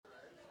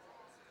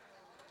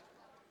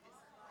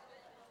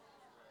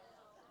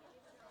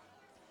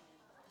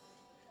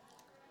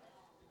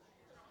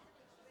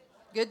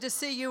Good to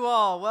see you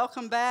all.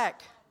 Welcome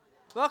back.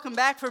 Welcome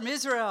back from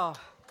Israel.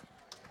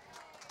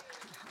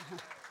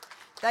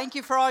 Thank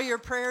you for all your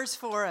prayers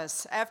for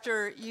us.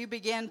 After you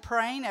began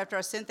praying, after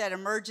I sent that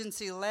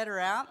emergency letter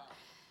out,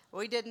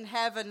 we didn't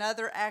have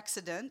another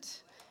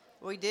accident.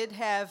 We did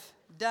have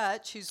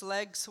Dutch, whose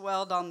leg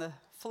swelled on the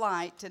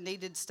flight and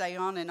needed to stay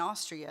on in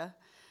Austria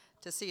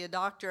to see a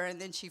doctor,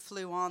 and then she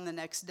flew on the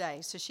next day.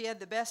 So she had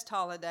the best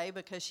holiday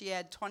because she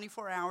had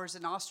 24 hours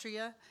in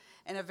Austria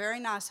in a very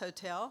nice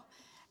hotel.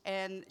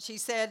 And she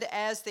said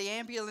as the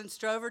ambulance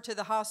drove her to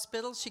the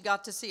hospital, she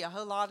got to see a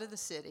whole lot of the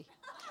city.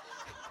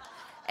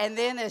 And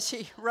then as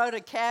she rode a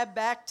cab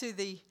back to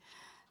the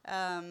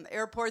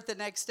airport the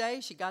next day,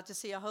 she got to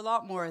see a whole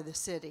lot more of the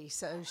city.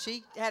 So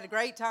she had a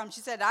great time.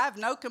 She said, I have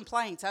no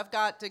complaints. I've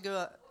got to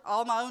go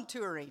all my own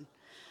touring.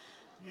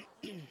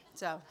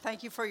 So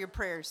thank you for your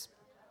prayers.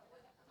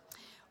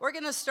 We're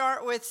going to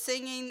start with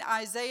singing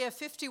Isaiah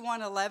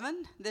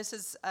 51:11. This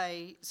is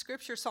a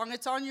scripture song.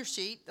 It's on your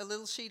sheet, the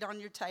little sheet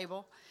on your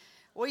table.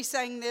 We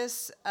sang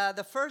this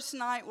the first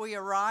night we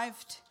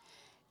arrived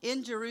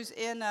in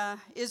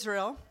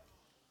Israel.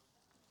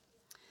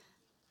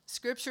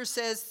 Scripture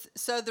says,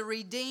 so the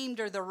redeemed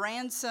or the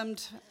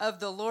ransomed of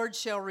the Lord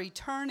shall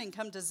return and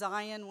come to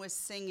Zion with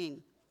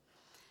singing.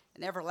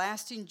 And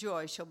everlasting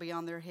joy shall be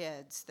on their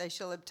heads. They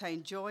shall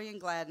obtain joy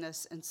and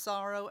gladness, and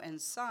sorrow and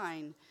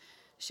sighing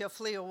shall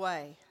flee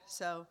away.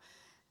 So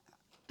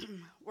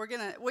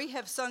we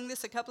have sung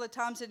this a couple of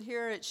times in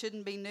here. It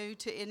shouldn't be new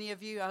to any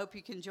of you. I hope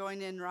you can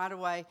join in right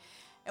away.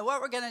 And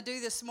what we're going to do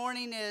this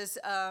morning is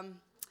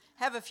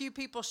have a few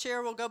people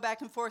share. We'll go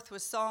back and forth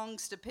with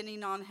songs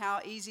depending on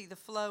how easy the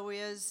flow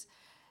is.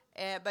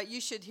 But you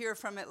should hear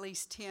from at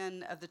least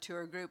 10 of the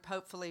tour group,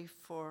 hopefully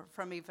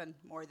from even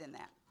more than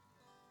that.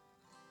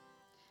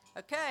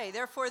 Okay,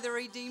 therefore the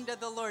redeemed of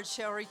the Lord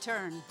shall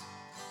return.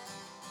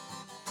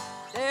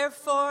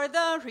 Therefore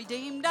the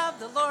redeemed of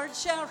the Lord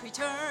shall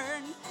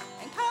return,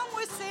 and come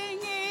with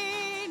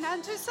singing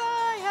unto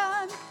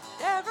Zion.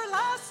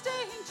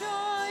 Everlasting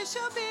joy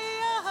shall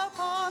be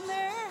upon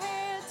their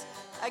heads.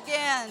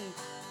 Again,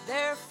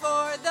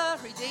 therefore the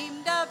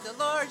redeemed of the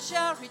Lord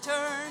shall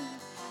return,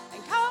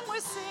 and come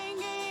with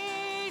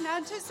singing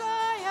unto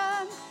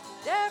Zion.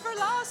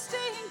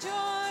 Everlasting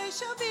joy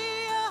shall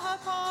be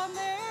upon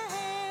their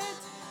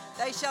heads.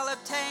 They shall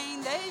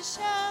obtain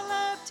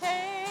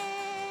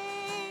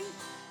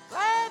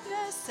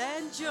gladness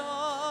and joy,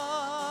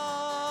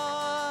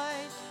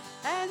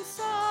 and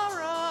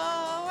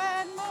sorrow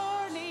and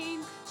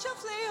mourning shall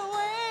flee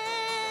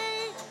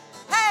away.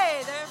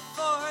 Hey,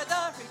 therefore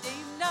the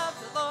redeemed of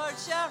the Lord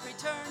shall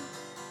return,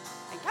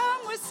 and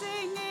come with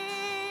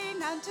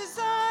singing unto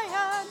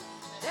Zion.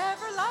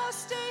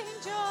 Everlasting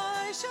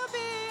joy shall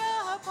be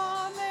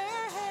upon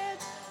their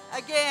heads.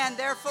 Again,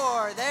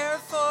 therefore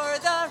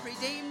the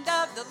redeemed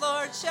of the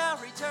Lord shall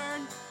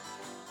return.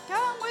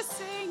 Come with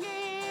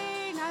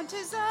singing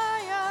unto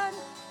Zion.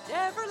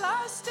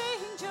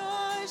 Everlasting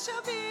joy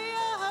shall be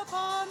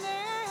upon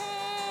their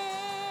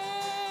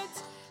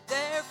heads.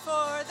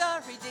 Therefore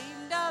the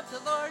redeemed of the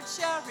Lord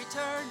shall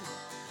return,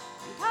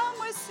 and come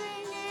with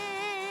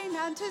singing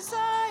unto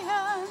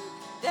Zion.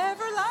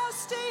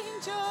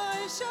 Everlasting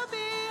joy shall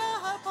be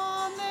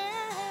upon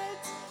their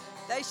heads.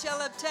 They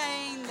shall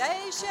obtain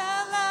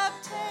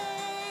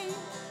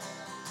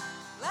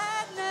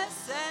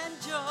gladness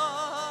and joy,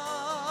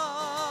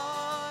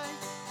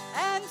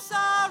 and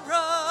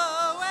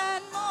sorrow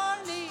and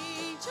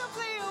mourning shall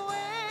flee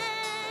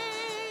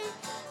away.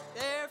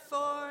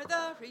 Therefore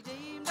the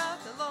redeemed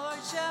of the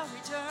Lord shall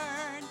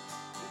return,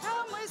 and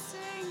come with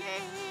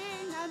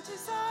singing unto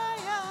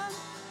Zion.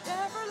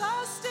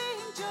 Everlasting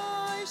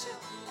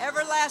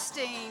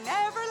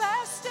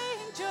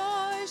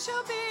joy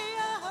shall be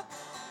up.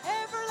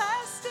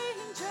 Everlasting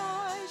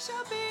joy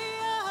shall be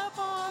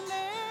upon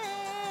their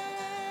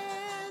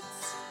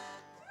heads.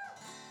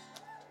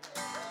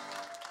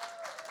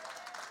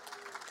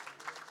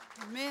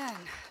 Amen.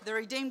 The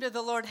redeemed of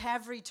the Lord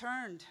have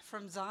returned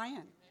from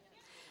Zion.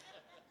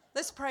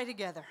 Let's pray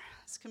together.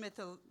 Let's commit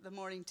the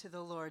morning to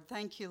the Lord.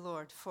 Thank you,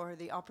 Lord, for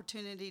the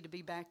opportunity to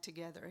be back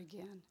together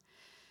again.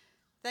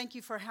 Thank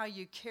you for how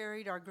you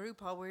carried our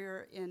group while we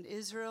were in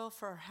Israel,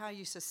 for how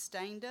you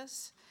sustained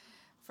us,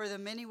 for the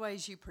many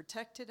ways you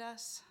protected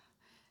us.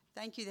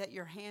 Thank you that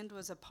your hand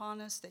was upon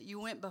us, that you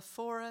went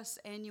before us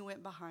and you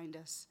went behind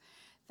us.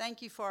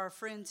 Thank you for our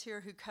friends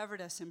here who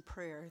covered us in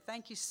prayer.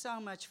 Thank you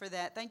so much for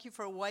that. Thank you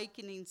for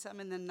awakening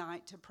some in the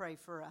night to pray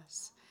for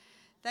us.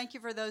 Thank you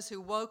for those who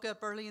woke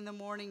up early in the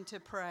morning to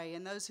pray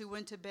and those who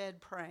went to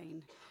bed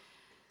praying.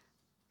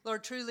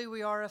 Lord, truly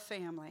we are a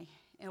family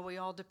and we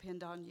all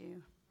depend on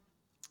you.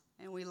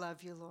 And we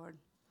love you, Lord.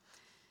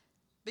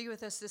 Be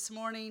with us this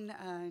morning.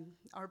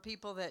 Our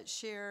people that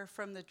share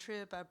from the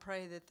trip, I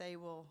pray that they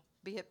will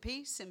be at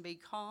peace and be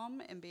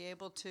calm and be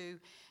able to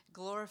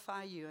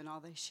glorify you in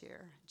all they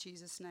share. In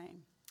Jesus'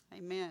 name,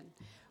 amen.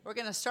 We're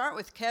going to start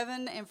with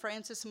Kevin and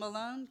Francis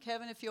Malone.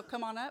 Kevin, if you'll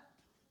come on up.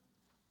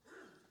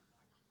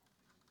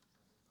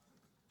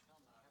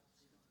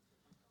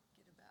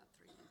 Get about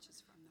 3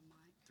 inches from the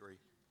mic. 3.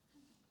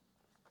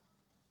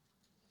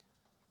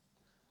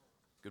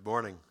 Good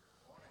morning.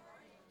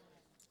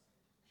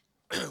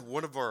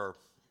 One of our,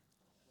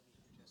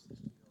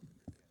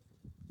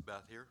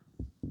 about here?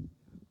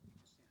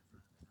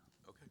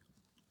 Okay.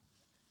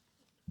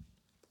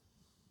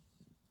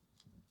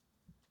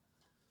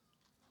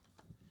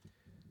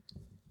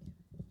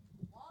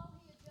 While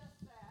he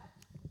adjusts that,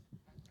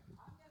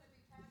 I'm going to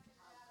be passing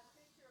around a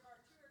picture of our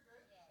tour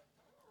group.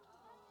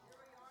 Here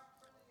we are in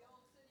front of the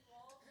old city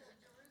walls of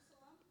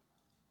Jerusalem.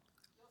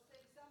 You'll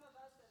see some of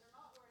us that are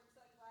not wearing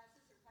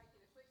sunglasses are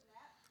taking a quick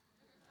nap.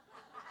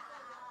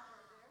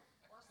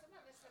 Or some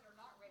of us that are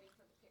not ready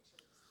for the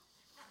pictures.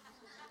 So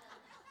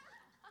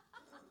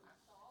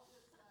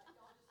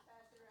y'all just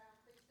pass it around.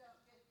 Please don't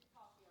get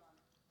coffee on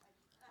it.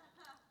 Thank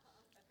you.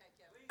 Okay,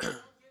 Kevin. Please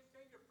don't get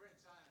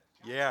fingerprints on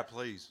it. Yeah,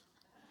 please.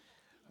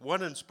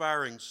 One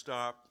inspiring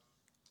stop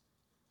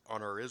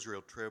on our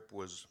Israel trip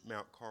was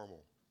Mount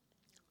Carmel,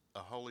 a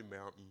holy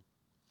mountain.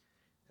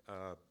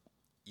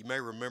 You may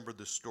remember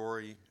the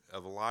story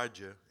of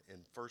Elijah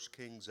in 1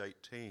 Kings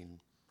 18,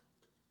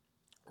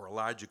 where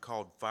Elijah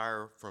called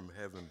fire from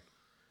heaven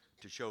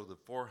to show the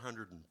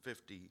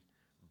 450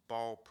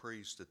 Baal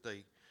priests that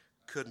they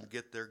couldn't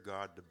get their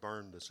God to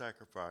burn the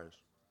sacrifice.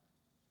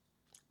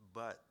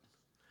 But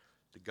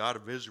the God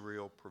of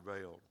Israel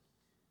prevailed.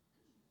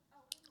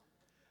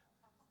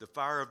 The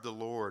fire of the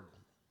Lord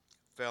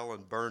fell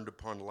and burned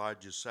upon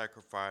Elijah's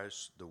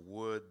sacrifice. The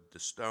wood, the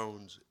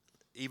stones,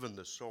 even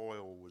the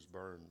soil was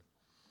burned.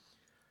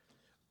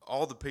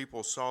 All the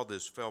people saw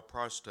this, fell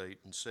prostrate,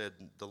 and said,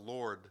 "The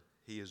Lord,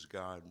 He is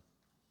God."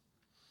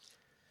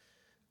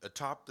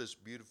 Atop this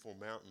beautiful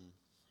mountain,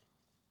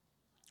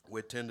 we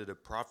attended a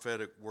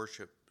prophetic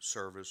worship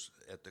service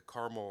at the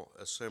Carmel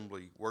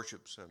Assembly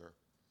Worship Center.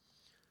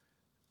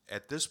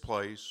 At this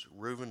place,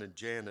 Reuben and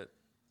Janet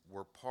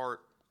were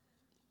part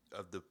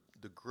of the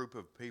group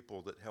of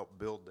people that helped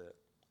build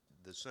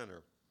the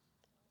center.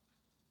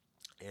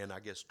 And I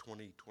guess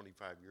 20,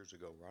 25 years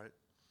ago, right?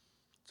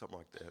 Something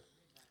like that.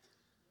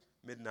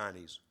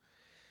 Mid-90s.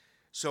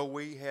 So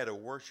we had a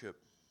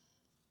worship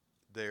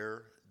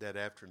there that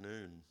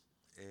afternoon,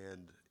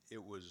 and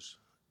it was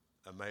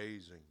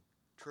amazing,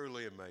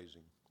 truly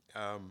amazing.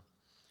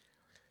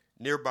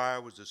 Nearby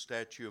was a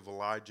statue of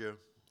Elijah,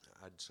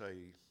 I'd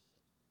say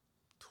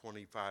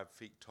 25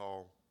 feet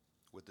tall,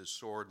 with his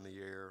sword in the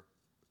air,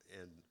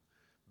 and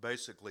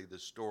basically the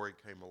story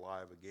came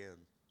alive again.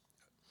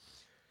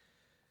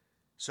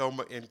 So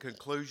in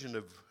conclusion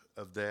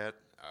of that,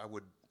 I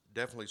would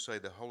definitely say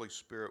the Holy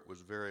Spirit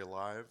was very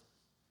alive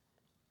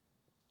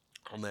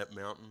on that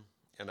mountain,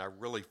 and I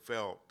really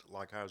felt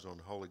like I was on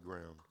holy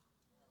ground.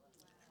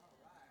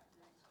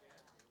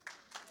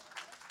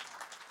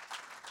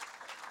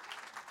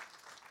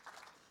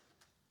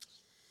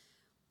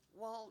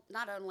 Well,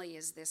 not only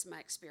is this my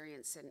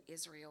experience in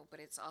Israel, but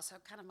it's also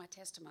kind of my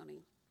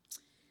testimony.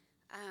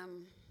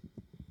 Thank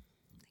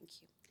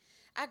you.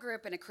 I grew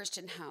up in a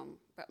Christian home,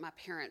 but my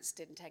parents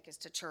didn't take us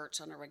to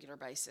church on a regular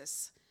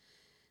basis.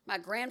 My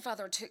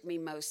grandfather took me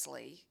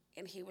mostly,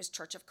 and he was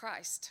Church of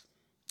Christ.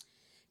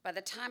 By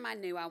the time I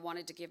knew I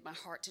wanted to give my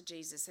heart to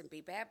Jesus and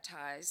be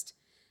baptized,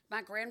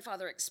 my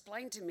grandfather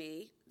explained to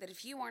me that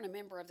if you aren't a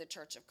member of the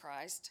Church of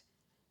Christ,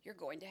 you're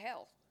going to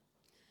hell.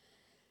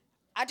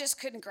 I just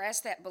couldn't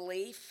grasp that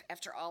belief.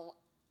 After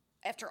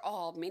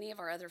all, many of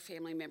our other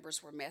family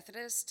members were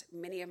Methodist,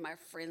 many of my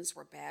friends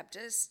were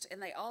Baptist,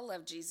 and they all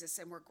loved Jesus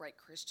and were great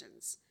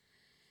Christians.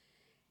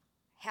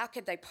 How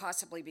could they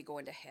possibly be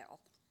going to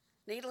hell?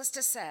 Needless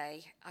to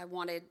say, I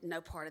wanted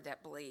no part of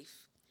that belief.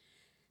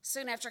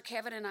 Soon after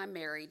Kevin and I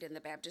married in the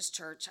Baptist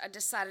church, I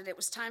decided it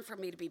was time for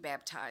me to be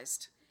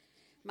baptized.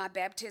 My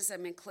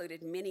baptism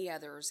included many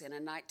others in a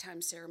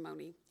nighttime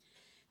ceremony.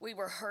 We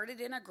were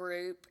herded in a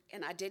group,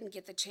 and I didn't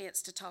get the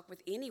chance to talk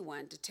with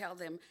anyone to tell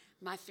them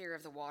my fear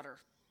of the water.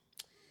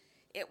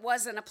 It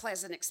wasn't a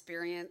pleasant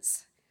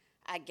experience.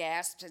 I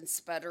gasped and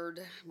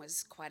sputtered,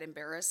 was quite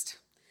embarrassed.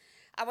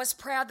 I was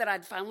proud that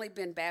I'd finally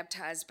been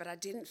baptized, but I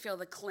didn't feel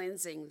the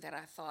cleansing that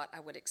I thought I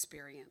would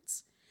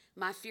experience.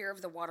 My fear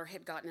of the water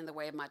had gotten in the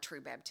way of my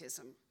true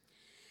baptism.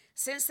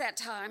 Since that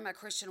time, my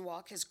Christian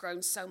walk has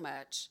grown so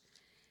much.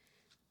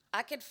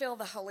 I could feel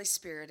the Holy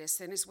Spirit as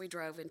soon as we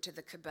drove into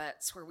the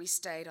kibbutz where we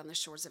stayed on the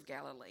shores of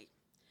Galilee.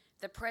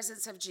 The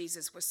presence of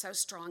Jesus was so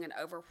strong and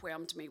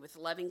overwhelmed me with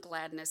loving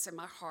gladness in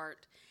my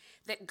heart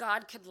that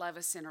God could love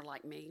a sinner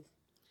like me.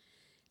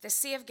 The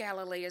Sea of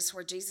Galilee is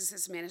where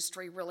Jesus'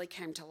 ministry really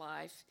came to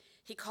life.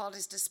 He called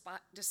his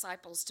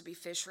disciples to be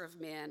fisher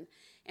of men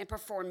and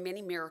performed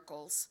many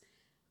miracles,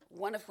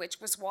 one of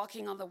which was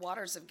walking on the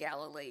waters of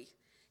Galilee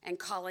and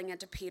calling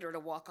unto Peter to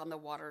walk on the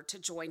water to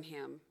join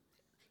him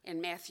in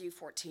Matthew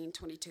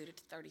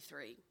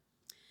 14:22-33.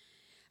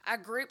 Our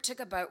group took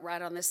a boat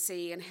ride on the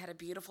sea and had a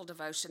beautiful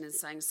devotion and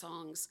sang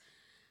songs.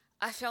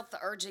 I felt the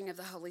urging of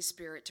the Holy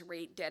Spirit to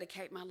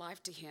rededicate my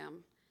life to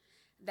him.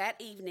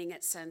 That evening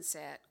at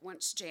sunset,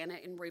 once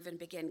Janet and Reuben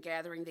began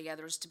gathering the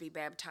others to be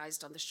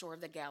baptized on the shore of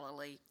the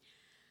Galilee,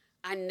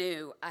 I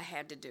knew I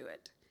had to do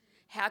it.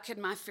 How could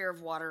my fear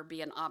of water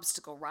be an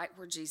obstacle right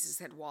where Jesus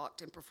had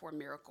walked and performed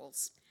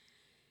miracles?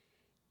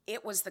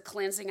 It was the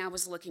cleansing I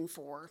was looking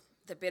for.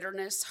 The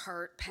bitterness,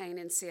 hurt, pain,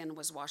 and sin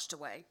was washed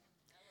away.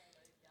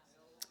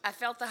 I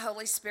felt the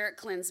Holy Spirit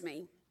cleanse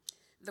me.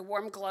 The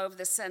warm glow of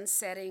the sun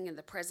setting and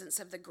the presence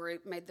of the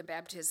group made the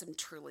baptism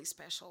truly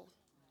special.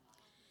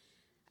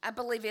 I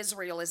believe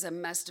Israel is a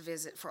must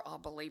visit for all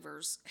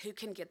believers. Who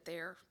can get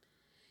there?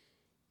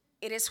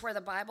 It is where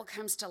the Bible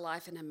comes to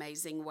life in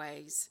amazing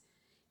ways.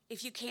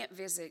 If you can't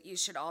visit, you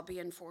should all be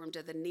informed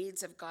of the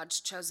needs of God's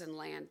chosen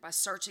land by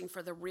searching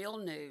for the real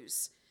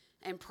news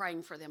and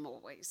praying for them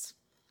always.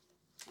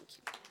 Thank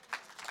you.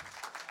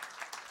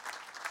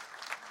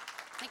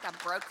 I think I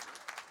broke.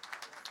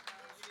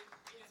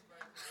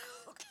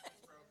 Okay.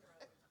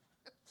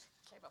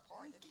 Came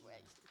apart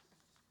anyway.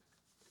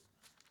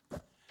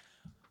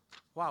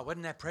 Wow,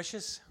 wasn't that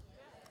precious?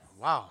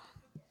 Wow.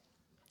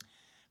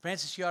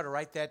 Francis, you ought to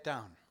write that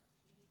down.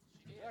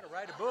 You ought to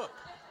write a book.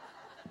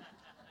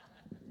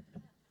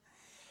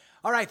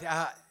 All right,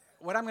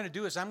 what I'm going to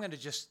do is I'm going to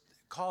just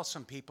call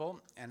some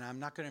people, and I'm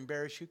not going to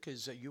embarrass you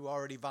because you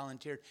already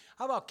volunteered.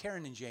 How about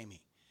Karen and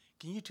Jamie?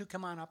 Can you two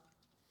come on up?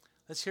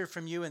 Let's hear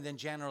from you, and then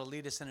Jana will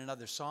lead us in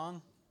another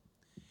song.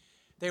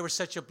 They were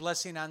such a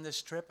blessing on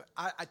this trip.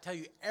 I tell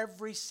you,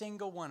 every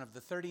single one of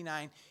the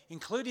 39,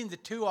 including the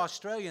 2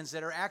 Australians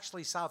that are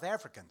actually South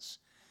Africans.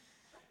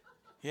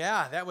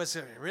 Yeah, that was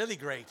really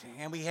great.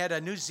 And we had a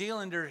New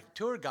Zealander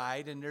tour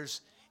guide, and there's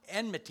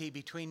enmity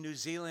between New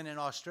Zealand and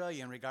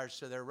Australia in regards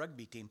to their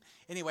rugby team.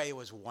 Anyway, it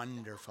was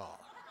wonderful.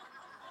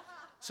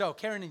 So,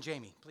 Karen and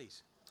Jamie,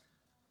 please.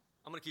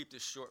 I'm going to keep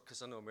this short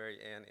because I know Mary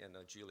Ann and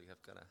Julie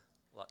have got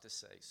a lot to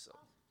say. So,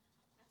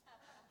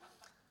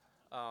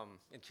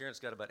 and Karen's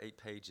got about 8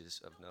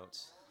 pages of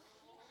notes.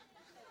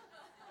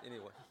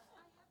 Anyway,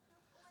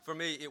 for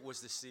me it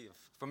was the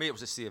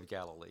Sea of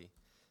Galilee,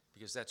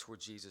 because that's where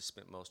Jesus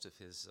spent most of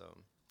his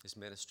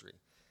ministry,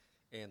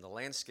 and the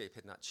landscape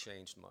had not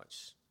changed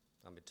much,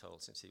 I've been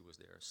told, since he was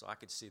there. So I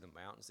could see the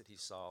mountains that he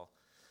saw.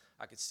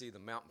 I could see the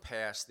mountain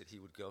pass that he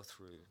would go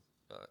through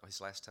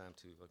his last time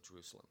to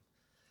Jerusalem.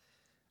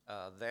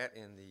 That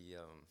and the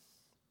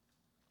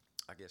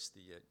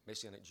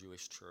Messianic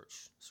Jewish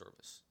church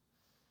service,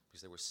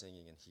 because they were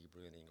singing in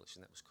Hebrew and English,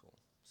 and that was cool.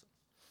 So.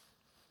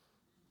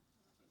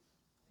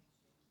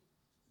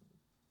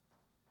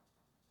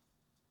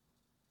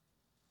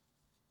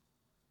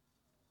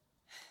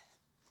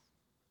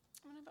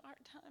 I'm going to have a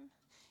hard time.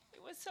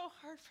 It was so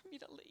hard for me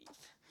to leave.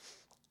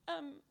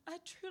 I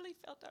truly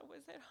felt I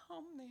was at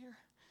home there.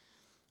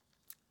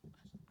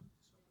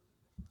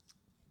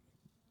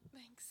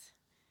 Thanks.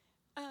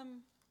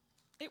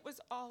 It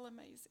was all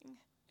amazing.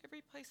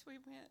 Every place we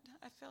went,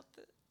 I felt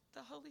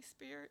the Holy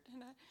Spirit,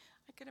 and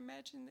I could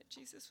imagine that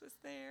Jesus was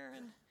there,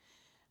 and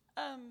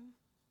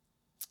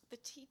the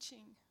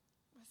teaching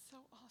was so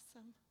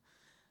awesome.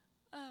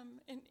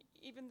 And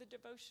even the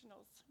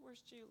devotionals.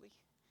 Where's Julie?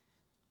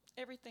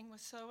 Everything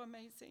was so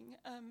amazing.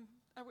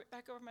 I went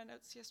back over my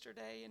notes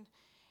yesterday,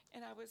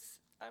 and I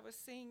was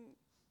seeing,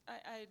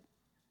 I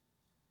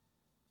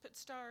put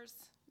stars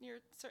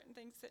near certain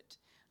things that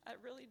I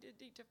really did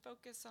need to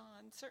focus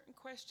on. Certain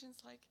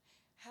questions like,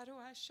 how do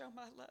I show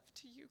my love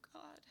to you,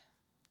 God?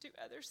 Do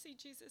others see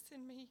Jesus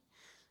in me?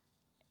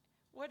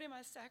 What am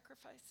I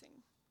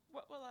sacrificing?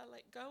 What will I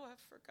let go of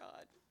for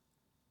God?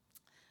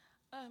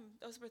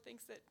 Those were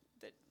things that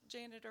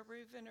Janet or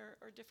Reuven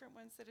or different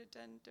ones that had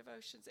done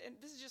devotions. And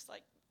this is just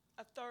like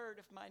a third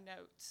of my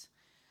notes.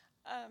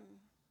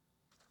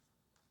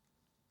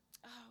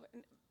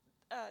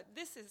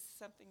 This is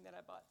something that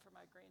I bought for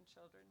my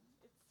grandchildren.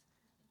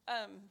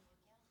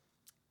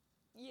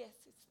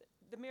 It's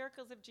the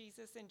miracles of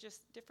Jesus and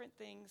just different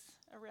things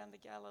around the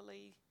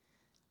Galilee,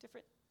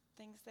 different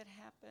things that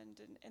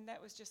happened. And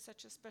that was just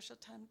such a special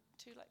time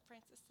too, like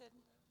Francis said.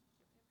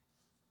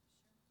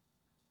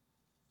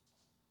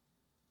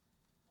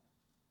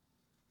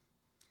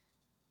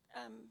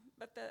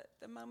 But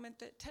the moment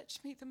that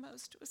touched me the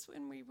most was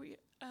when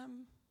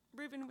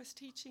Reuben was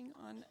teaching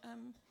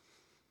on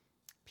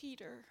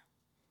Peter,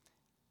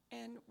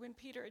 and when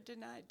Peter had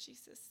denied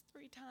Jesus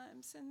 3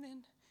 times, and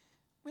then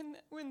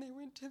when they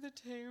went to the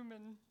tomb,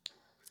 and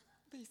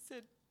they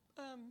said,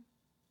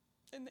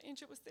 and the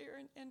angel was there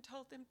and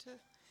told them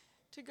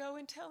to go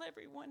and tell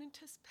everyone, and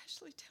to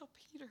especially tell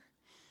Peter,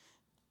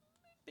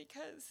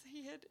 because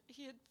he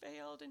had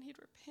failed and he'd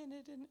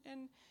repented,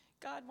 and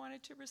God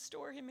wanted to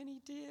restore him, and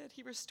he did.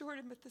 He restored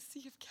him at the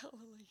Sea of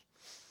Galilee.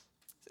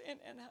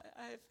 And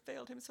I have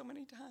failed him so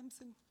many times,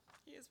 and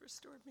he has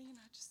restored me, and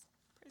I just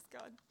praise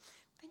God.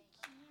 Thank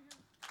you.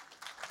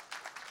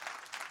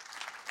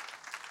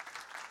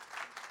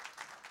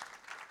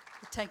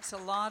 It takes a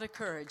lot of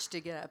courage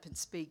to get up and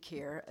speak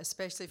here,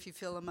 especially if you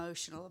feel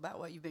emotional about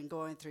what you've been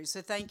going through.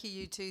 So thank you,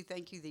 you two.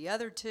 Thank you, the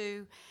other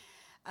two.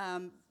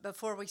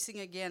 Before we sing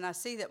again, I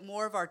see that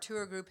more of our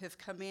tour group have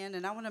come in,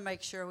 and I want to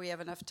make sure we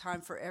have enough time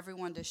for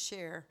everyone to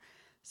share.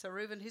 So,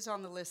 Reuben, who's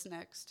on the list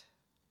next?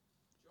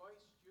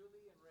 Joyce,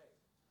 Julie, and Ray.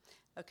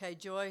 Okay,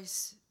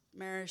 Joyce,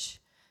 Marish,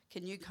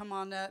 can you come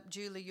on up?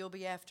 Julie, you'll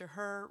be after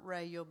her.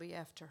 Ray, you'll be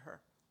after her.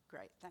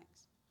 Great,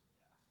 thanks.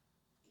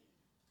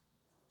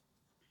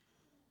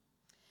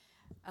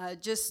 I'll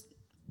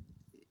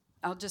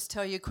just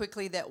tell you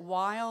quickly that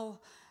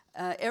while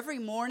every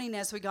morning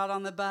as we got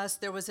on the bus,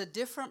 there was a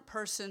different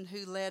person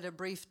who led a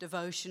brief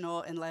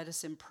devotional and led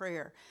us in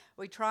prayer.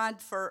 We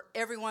tried for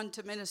everyone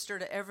to minister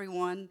to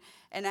everyone,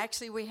 and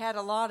actually we had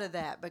a lot of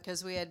that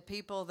because we had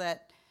people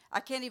that, I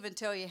can't even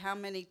tell you how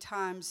many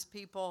times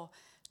people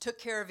took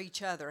care of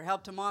each other,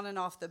 helped them on and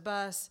off the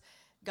bus,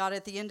 got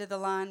at the end of the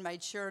line,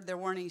 made sure there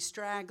weren't any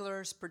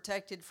stragglers,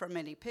 protected from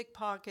any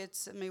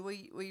pickpockets. I mean,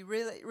 we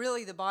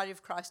really, the body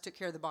of Christ took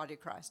care of the body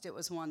of Christ. It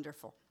was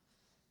wonderful.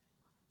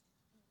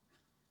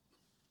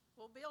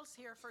 Well, Bill's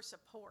here for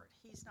support.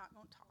 He's not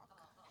going to talk,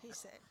 he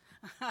said.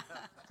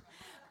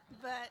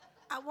 But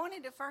I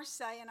wanted to first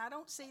say, and I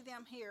don't see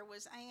them here,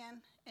 was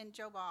Ann and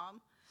Joe Bob.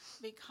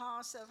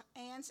 Because of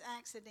Ann's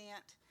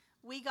accident,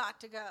 we got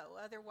to go.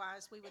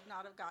 Otherwise, we would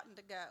not have gotten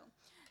to go.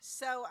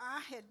 So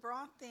I had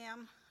brought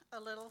them a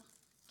little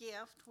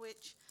gift,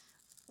 which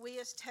we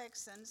as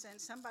Texans and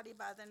somebody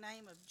by the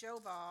name of Joe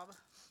Bob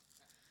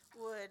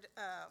would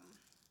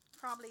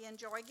probably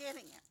enjoy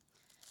getting it.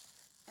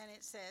 And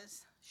it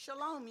says,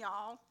 "Shalom,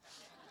 y'all."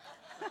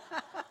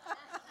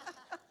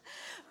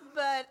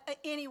 But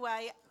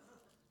anyway,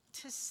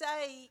 to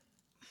say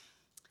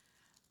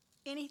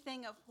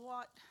anything of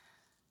what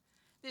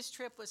this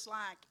trip was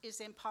like is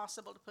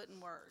impossible to put in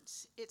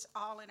words. It's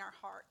all in our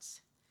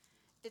hearts.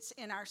 It's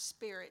in our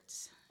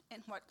spirits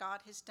and what God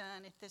has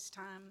done at this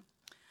time.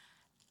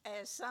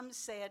 As some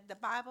said, the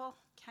Bible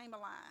came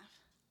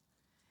alive.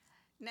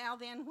 Now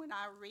then, when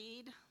I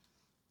read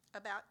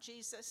about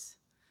Jesus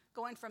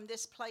going from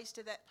this place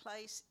to that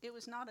place, it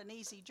was not an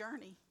easy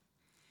journey.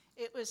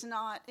 It was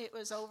not. It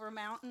was over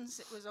mountains,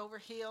 it was over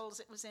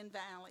hills, it was in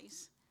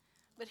valleys.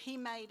 But he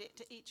made it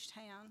to each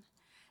town.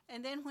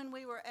 And then when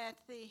we were at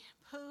the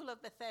pool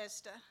of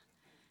Bethesda,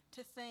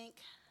 to think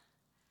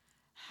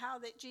how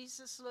that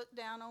Jesus looked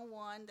down on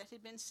one that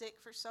had been sick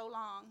for so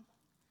long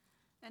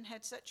and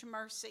had such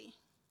mercy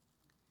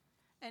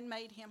and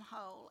made him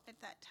whole at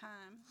that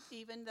time,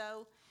 even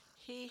though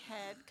he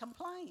had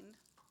complained.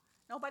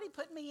 Nobody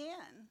put me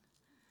in,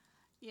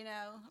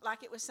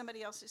 like it was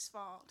somebody else's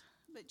fault.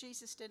 But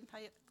Jesus didn't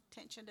pay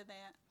attention to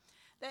that.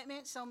 That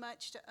meant so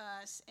much to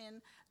us.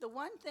 And the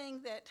one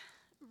thing that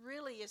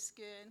really is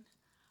good,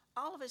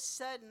 all of a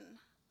sudden,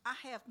 I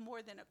have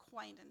more than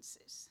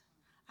acquaintances.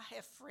 I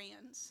have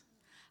friends.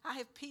 I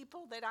have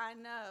people that I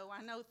know.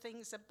 I know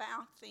things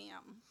about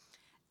them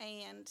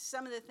and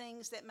some of the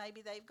things that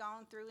maybe they've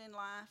gone through in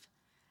life.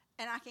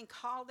 And I can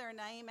call their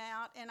name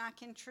out and I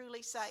can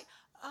truly say,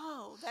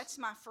 "Oh, that's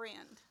my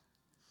friend."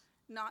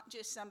 Not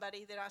just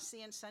somebody that I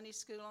see in Sunday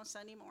school on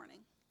Sunday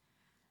morning.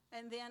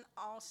 And then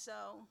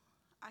also,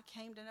 I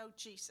came to know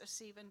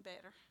Jesus even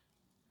better.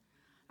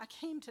 I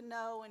came to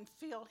know and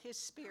feel his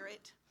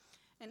spirit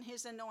and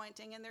his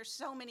anointing. And there's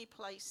so many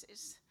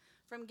places,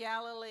 from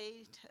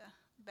Galilee to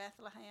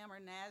Bethlehem or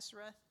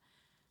Nazareth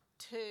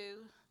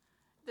to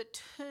the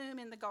tomb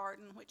in the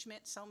garden, which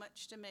meant so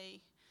much to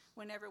me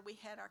whenever we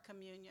had our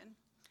communion.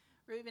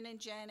 Reuben and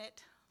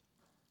Janet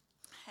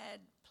had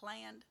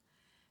planned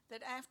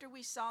that after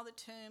we saw the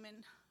tomb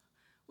and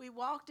we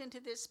walked into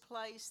this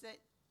place that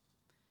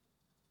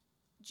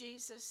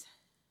Jesus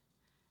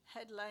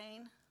had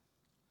lain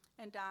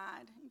and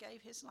died and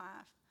gave his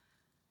life,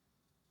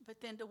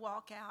 but then to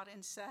walk out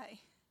and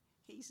say,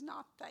 he's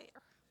not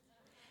there.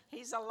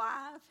 He's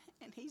alive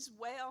and he's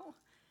well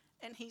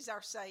and he's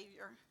our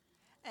Savior.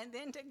 And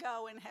then to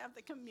go and have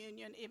the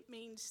communion, it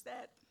means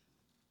that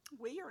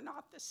we are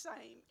not the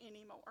same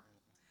anymore.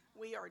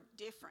 We are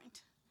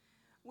different.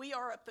 We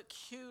are a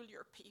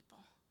peculiar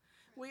people.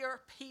 We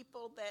are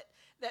people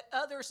that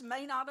others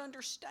may not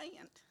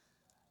understand.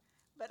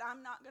 But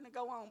I'm not going to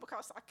go on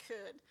because I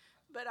could.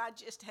 But I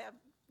just have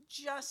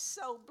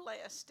so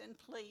blessed and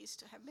pleased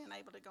to have been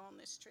able to go on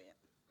this trip.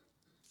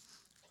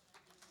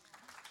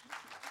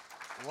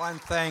 One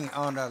thing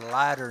on a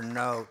lighter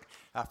note,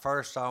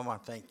 first I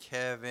want to thank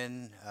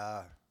Kevin,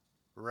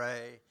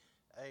 Ray,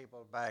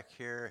 Abel back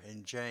here,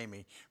 and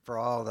Jamie for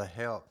all the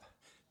help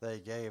they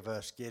gave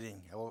us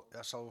getting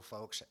us old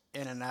folks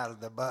in and out of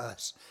the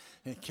bus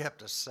and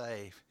kept us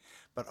safe.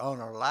 But on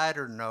a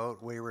lighter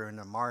note, we were in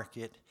the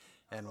market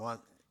and one.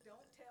 Don't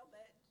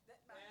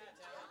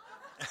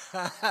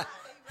tell that.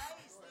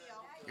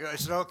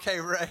 It's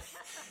okay, Ray.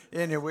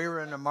 Anyway, we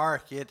were in the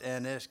market,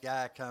 and this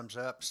guy comes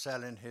up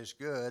selling his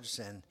goods,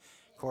 and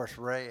of course,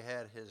 Ray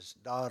had his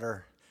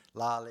daughter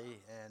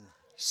Lolly and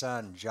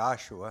son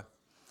Joshua,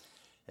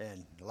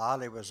 and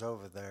Lolly was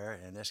over there,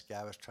 and this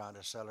guy was trying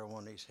to sell her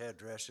one of these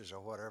headdresses or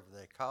whatever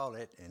they call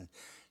it, and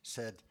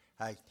said,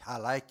 "I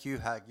like you.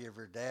 I give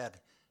her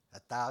dad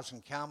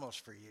 1,000 camels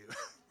for you."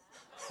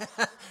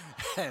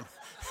 and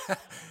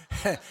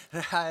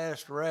I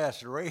asked Ray, I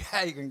said, "Ray,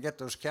 how you can get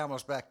those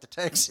camels back to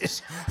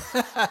Texas?"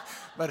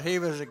 But he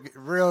was a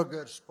real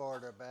good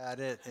sport about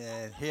it,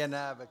 and he and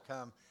I have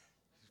become,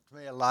 to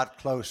me, a lot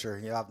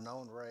closer. I've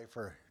known Ray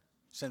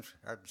since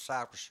our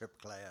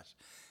discipleship class,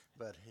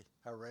 but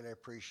I really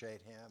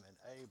appreciate him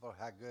and Abel,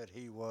 how good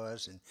he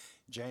was, and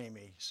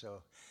Jamie.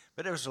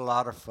 But it was a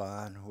lot of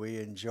fun. We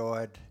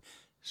enjoyed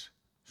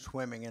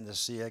swimming in the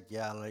Sea of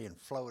Galilee and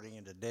floating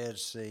in the Dead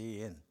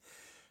Sea, and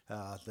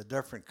the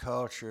different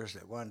cultures.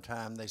 At one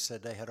time, they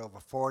said they had over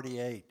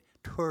 48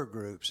 tour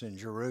groups in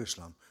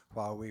Jerusalem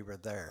while we were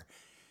there.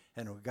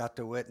 And we got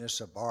to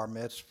witness a bar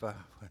mitzvah,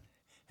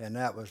 and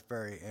that was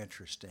very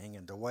interesting.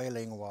 And the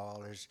Wailing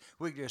Wall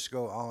we just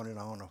go on and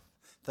on of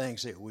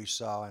things that we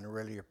saw and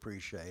really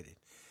appreciated.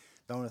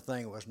 The only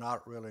thing that was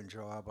not real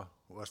enjoyable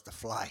was the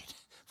flight,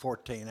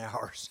 14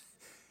 hours.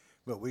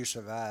 But we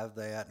survived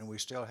that, and we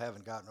still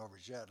haven't gotten over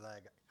jet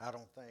lag. I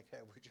don't think,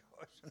 have we,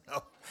 Joyce?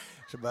 No.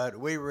 But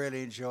we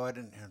really enjoyed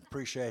it and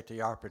appreciate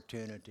the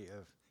opportunity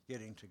of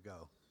getting to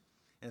go.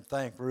 And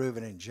thank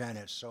Reuben and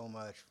Janet so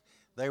much.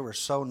 They were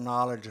so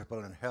knowledgeable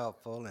and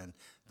helpful, and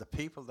the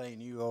people they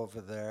knew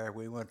over there.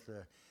 We went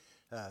to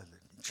the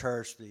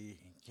church, the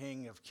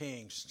King of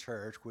Kings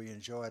Church. We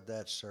enjoyed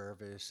that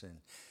service, and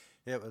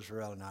it was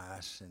real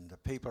nice. And the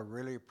people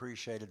really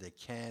appreciated the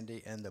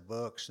candy and the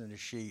books and the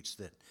sheets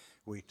that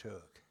we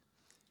took.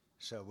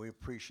 So we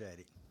appreciate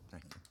it.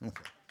 Thank you.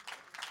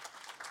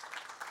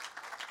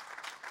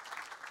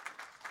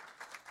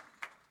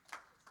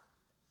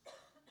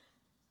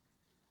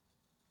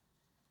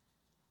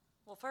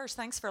 Well, first,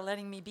 thanks for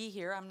letting me be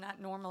here. I'm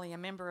not normally a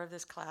member of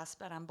this class,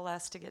 but I'm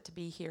blessed to get to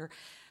be here.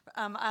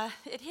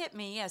 It hit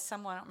me as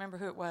someone, I don't remember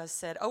who it was,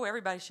 said, oh,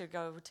 everybody should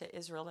go to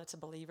Israel that's a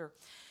believer.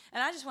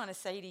 And I just want to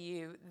say to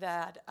you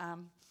that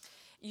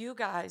you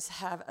guys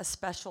have a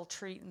special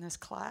treat in this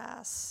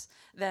class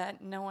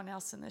that no one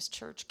else in this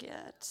church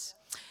gets.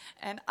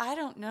 And I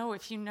don't know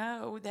if you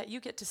know that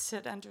you get to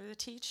sit under the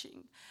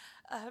teaching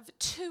of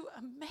two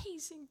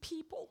amazing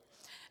people.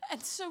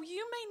 And so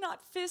you may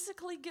not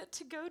physically get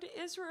to go to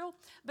Israel,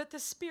 but the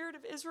Spirit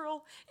of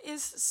Israel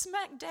is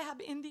smack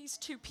dab in these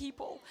two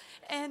people.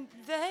 And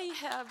they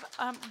have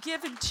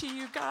given to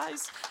you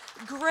guys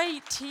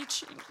great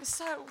teaching.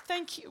 So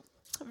thank you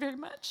very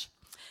much.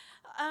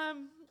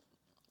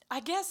 I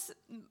guess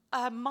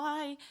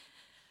my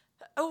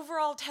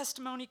overall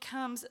testimony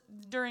comes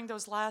during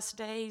those last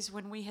days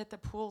when we hit the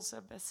pools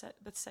of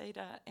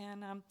Bethsaida.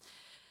 And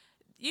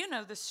you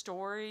know the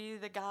story,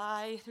 the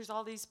guy, there's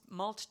all these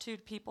multitude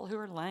of people who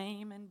are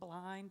lame and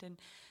blind and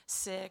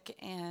sick,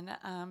 and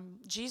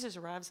Jesus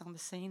arrives on the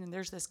scene, and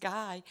there's this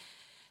guy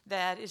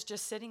that is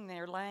just sitting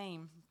there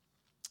lame.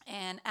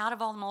 And out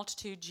of all the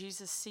multitude,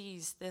 Jesus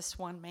sees this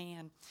one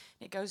man.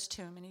 He goes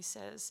to him and he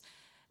says,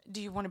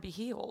 do you want to be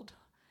healed?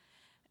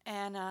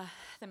 And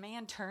the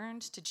man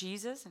turns to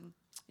Jesus, and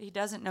he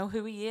doesn't know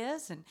who he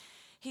is, and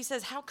he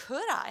says, how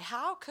could I?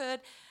 How could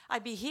I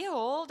be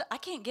healed? I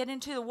can't get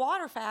into the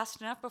water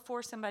fast enough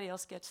before somebody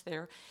else gets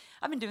there.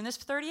 I've been doing this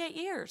for 38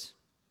 years.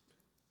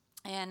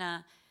 And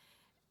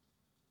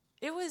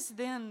it was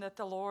then that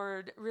the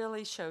Lord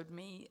really showed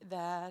me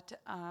that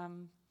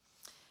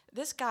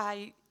this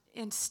guy,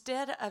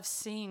 instead of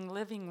seeing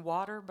living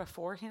water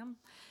before him,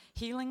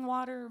 healing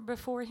water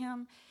before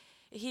him,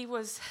 he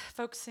was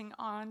focusing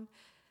on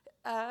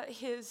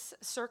his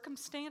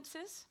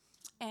circumstances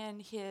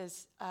and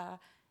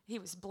he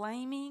was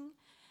blaming,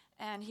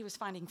 and he was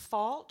finding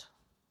fault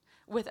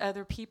with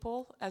other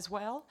people as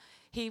well.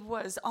 He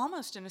was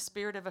almost in a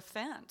spirit of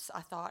offense, I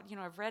thought. You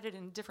know, I've read it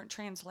in different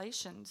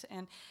translations,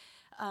 and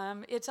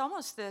it's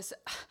almost this,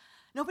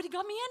 nobody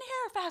got me in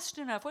here fast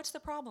enough. What's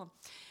the problem?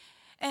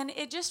 And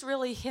it just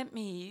really hit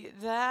me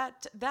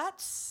that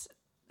that's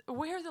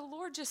where the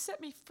Lord just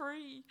set me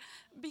free,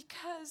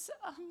 because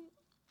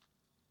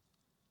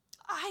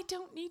I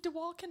don't need to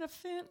walk in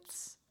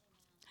offense.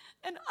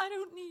 And I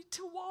don't need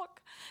to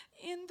walk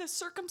in the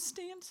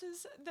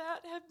circumstances that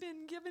have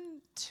been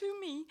given to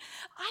me.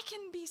 I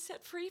can be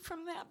set free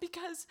from that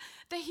because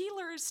the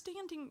healer is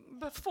standing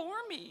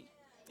before me,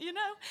 you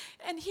know,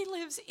 and he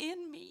lives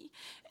in me.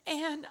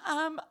 And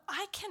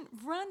I can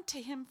run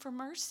to him for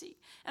mercy,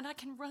 and I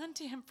can run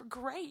to him for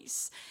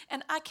grace,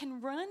 and I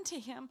can run to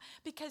him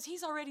because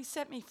he's already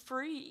set me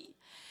free.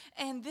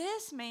 And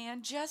this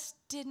man just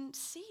didn't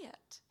see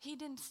it. He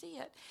didn't see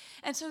it.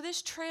 And so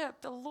this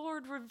trip, the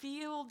Lord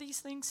revealed these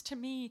things to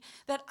me,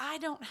 that I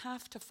don't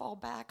have to fall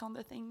back on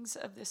the things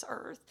of this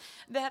earth,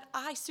 that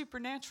I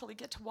supernaturally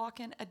get to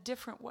walk in a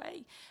different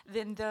way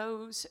than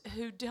those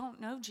who don't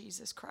know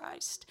Jesus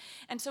Christ.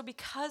 And so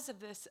because of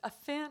this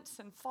offense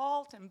and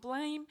fault and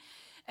blame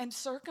and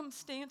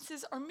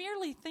circumstances are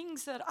merely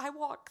things that I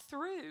walk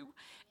through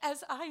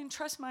as I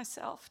entrust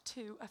myself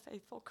to a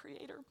faithful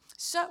Creator.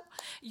 So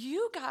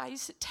you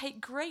guys take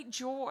great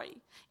joy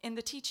in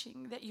the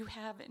teaching that you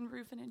have in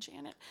Reuben and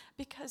Janet,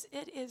 because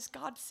it is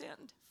God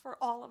sent for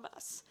all of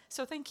us.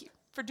 So thank you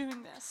for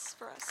doing this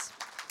for us.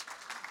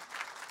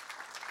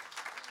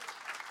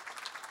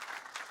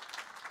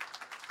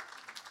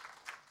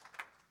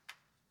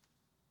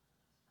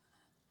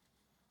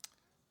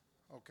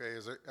 Okay,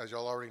 as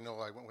y'all already know,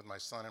 I went with my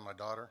son and my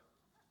daughter.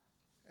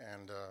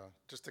 And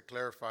just to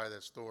clarify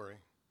that story,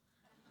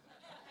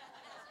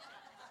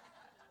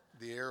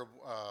 the Arab,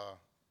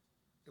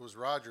 it was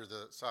Roger,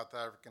 the South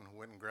African, who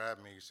went and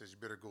grabbed me. He says, you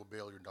better go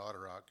bail your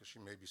daughter out because she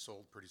may be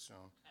sold pretty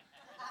soon.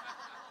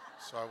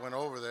 So I went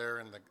over there,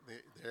 and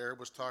the Arab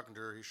was talking to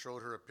her. He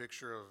showed her a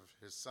picture of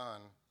his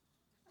son,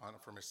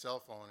 from his cell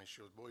phone. He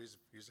showed, boy,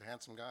 he's a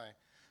handsome guy.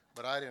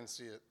 But I didn't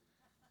see it.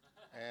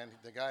 And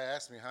the guy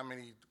asked me, how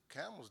many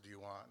camels do you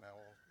want? Now,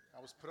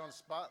 I was put on the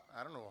spot.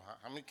 I don't know,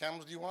 how many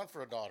camels do you want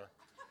for a daughter?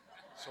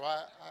 So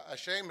I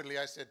ashamedly,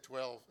 I said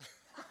 12.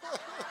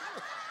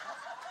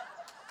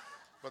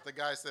 But the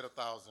guy said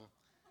 1,000.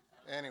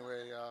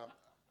 Anyway,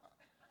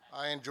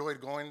 I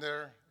enjoyed going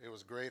there. It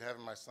was great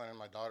having my son and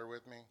my daughter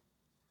with me.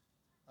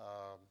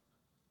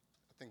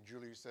 I think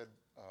Julie said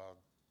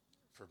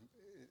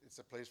it's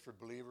a place for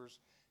believers.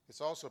 It's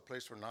also a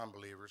place for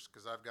non-believers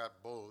because I've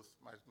got both.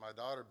 My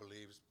daughter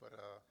believes, but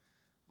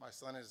my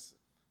son is,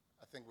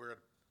 I think we're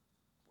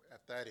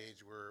at that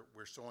age where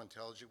we're so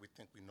intelligent, we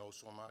think we know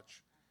so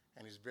much.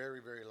 And he's very,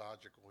 very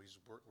logical. He's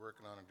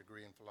working on a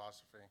degree in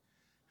philosophy.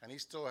 And he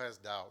still has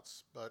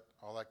doubts, but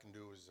all I can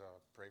do is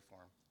pray for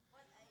him.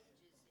 What age is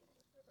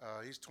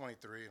he? He's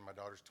 23 and my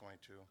daughter's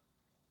 22.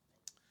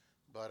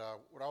 But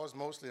what I was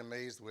mostly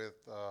amazed with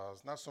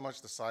is not so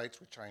much the sights,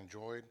 which I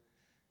enjoyed.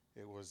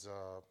 It was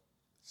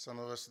some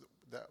of us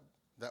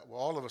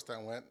all of us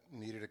that went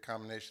needed a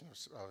combination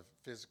of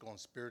physical and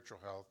spiritual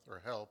health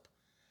or help.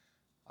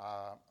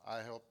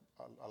 I helped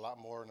a lot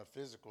more in the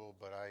physical,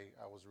 but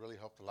I was really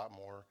helped a lot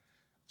more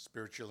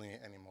spiritually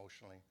and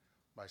emotionally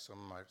by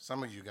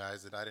some of you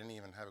guys that I didn't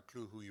even have a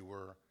clue who you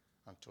were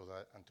until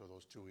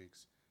those 2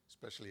 weeks,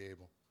 especially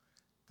Abel.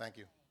 Thank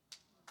you.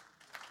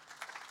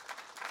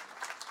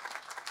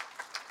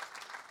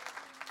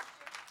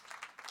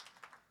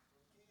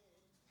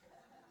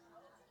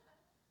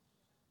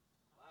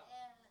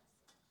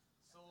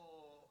 So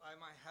I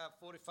might have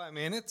 45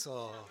 minutes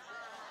or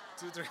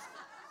 2, 3.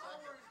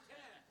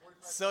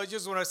 So I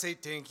just want to say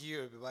thank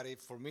you, everybody.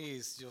 For me,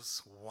 it's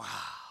just wow.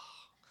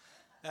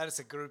 That is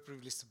a great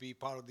privilege to be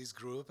part of this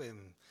group.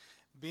 And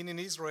being in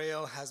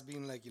Israel has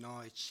been like,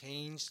 a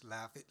changed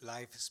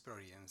life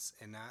experience.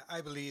 And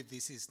I believe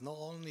this is not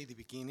only the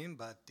beginning,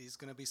 but it's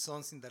going to be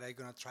something that I'm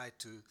going to try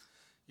to,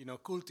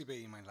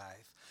 cultivate in my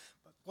life.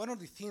 But one of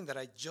the things that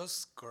I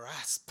just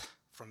grasped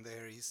from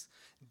there is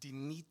the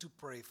need to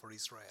pray for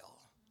Israel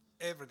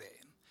every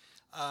day.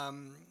 I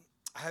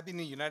have been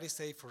in the United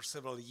States for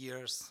several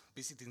years,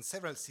 visiting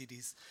several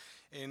cities,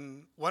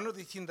 and one of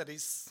the things that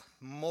is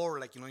more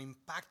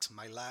impact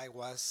my life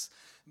was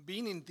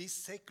being in this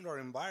secular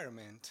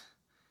environment,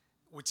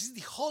 which is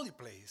the holy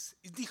place.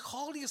 It's the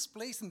holiest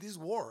place in this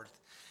world.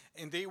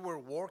 And they were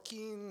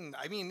working,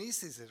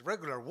 this is a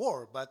regular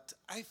war, but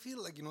I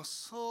feel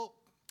so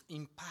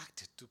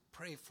impacted to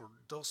pray for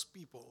those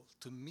people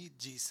to meet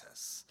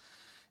Jesus.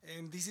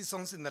 And this is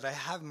something that I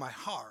have in my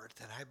heart,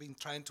 that I've been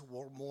trying to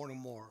work more and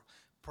more,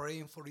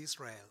 praying for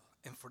Israel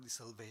and for the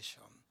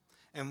salvation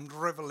and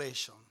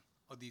revelation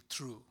of the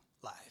true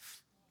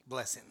life.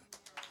 Blessing.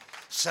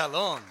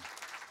 Shalom.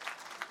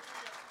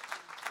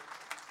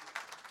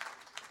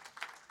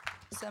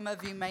 Some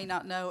of you may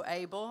not know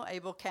Abel.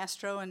 Abel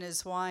Castro and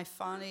his wife,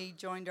 Fonnie,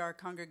 joined our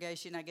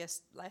congregation, I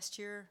guess, last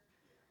year,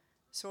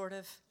 sort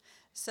of.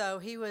 So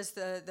he was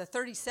the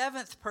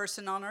 37th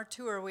person on our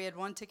tour. We had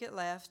one ticket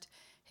left.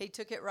 He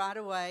took it right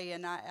away,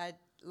 and I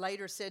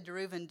later said to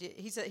Reuven,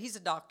 he's a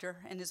doctor,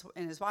 and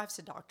his wife's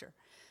a doctor.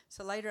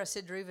 So later I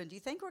said to Reuven, do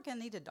you think we're going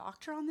to need a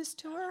doctor on this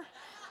tour?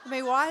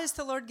 Why is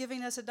the Lord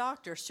giving us a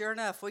doctor? Sure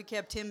enough, we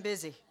kept him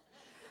busy.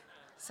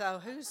 So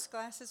whose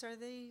glasses are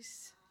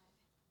these?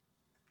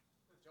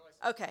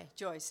 Okay,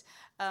 Joyce.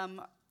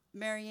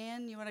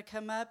 Marianne, you want to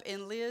come up?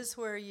 And Liz,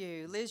 where are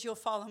you? Liz, you'll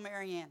follow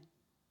Marianne.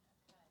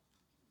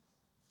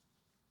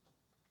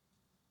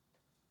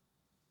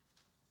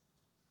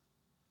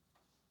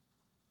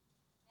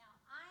 Now,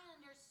 I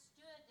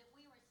understood that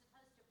we were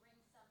supposed to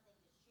bring something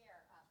to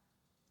share, a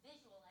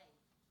visual aid.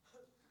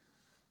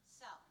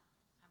 So,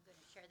 I'm going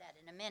to share that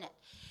in a minute.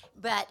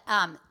 But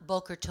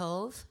Boker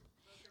Tov,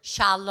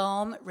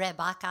 Shalom,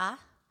 Rebecca,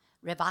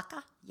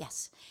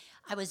 yes.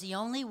 I was the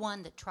only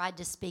one that tried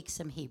to speak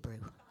some Hebrew,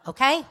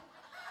 okay?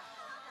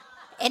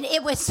 And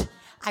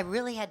I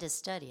really had to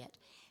study it.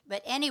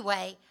 But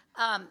anyway,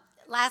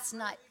 last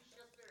night,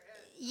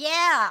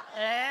 yeah,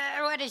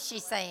 what is she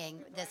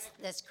saying,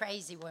 this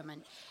crazy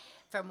woman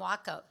from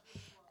Waco.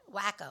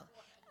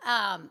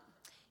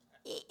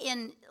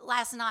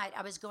 Last night,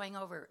 I was going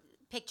over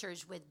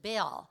pictures with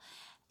Bill,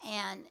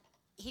 and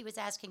he was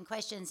asking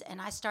questions, and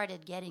I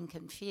started getting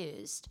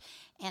confused.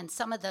 And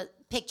some of the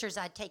pictures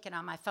I'd taken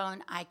on my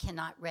phone, I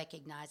cannot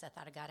recognize. I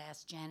thought I got to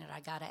ask Janet.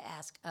 I got to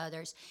ask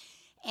others.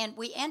 And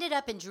we ended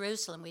up in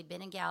Jerusalem. We'd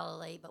been in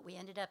Galilee, but we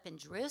ended up in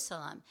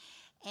Jerusalem.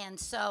 And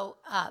so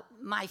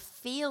my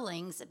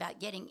feelings about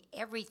getting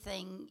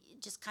everything,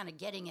 just kind of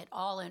getting it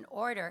all in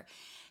order,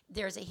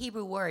 there's a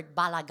Hebrew word,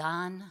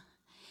 balagan,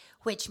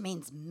 which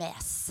means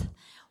mess.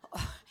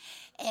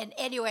 And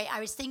anyway, I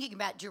was thinking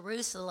about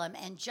Jerusalem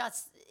and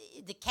just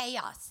the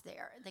chaos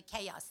there,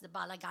 the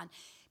balagan,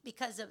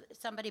 because of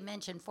somebody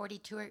mentioned 40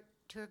 tour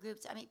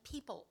groups.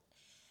 People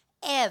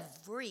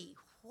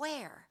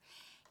everywhere.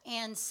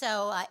 And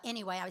so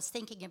anyway, I was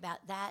thinking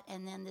about that.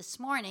 And then this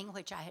morning,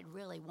 which I had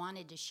really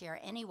wanted to share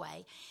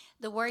anyway,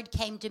 the word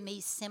came to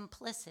me,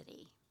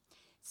 simplicity.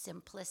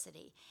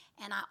 simplicity.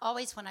 And I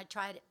always, when I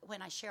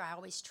share, I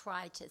always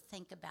try to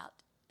think about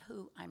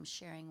who I'm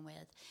sharing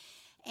with.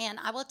 And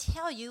I will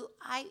tell you,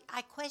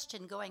 I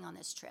questioned going on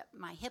this trip.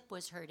 My hip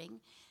was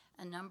hurting.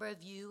 A number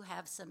of you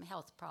have some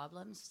health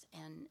problems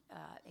and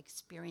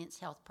experience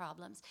health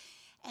problems.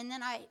 And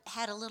then I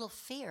had a little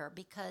fear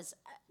because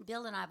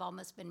Bill and I have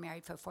almost been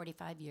married for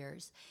 45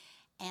 years,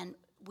 and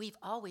we've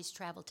always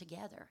traveled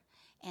together.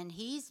 And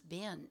he's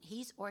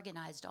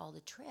organized all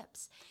the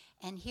trips.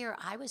 And here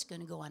I was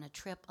going to go on a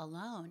trip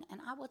alone, and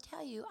I will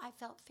tell you, I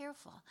felt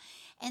fearful.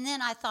 And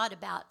then I thought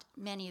about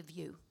many of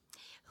you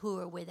who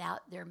are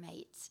without their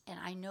mates, and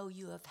I know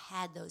you have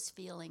had those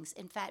feelings.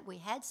 In fact, we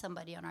had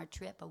somebody on our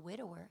trip, a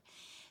widower,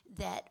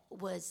 that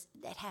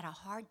had a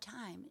hard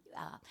time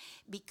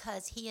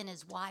because he and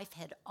his wife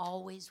had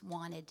always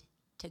wanted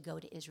to go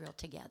to Israel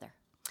together,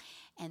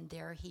 and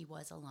there he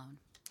was alone.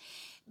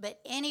 But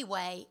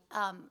anyway,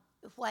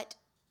 what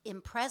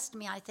impressed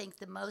me, I think,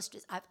 the most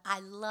is I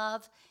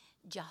love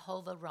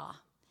Jehovah Ra,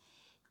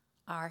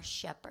 our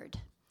shepherd.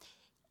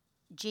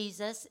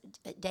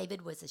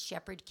 David was a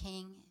shepherd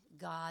king.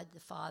 God, the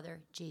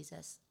Father,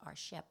 Jesus are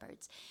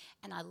shepherds.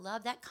 And I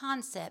love that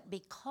concept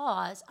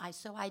because I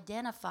so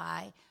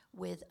identify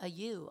with a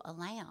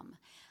lamb.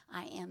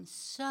 I am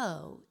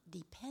so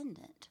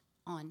dependent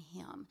on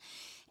him.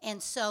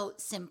 And so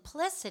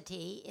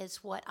simplicity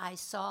is what I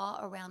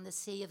saw around the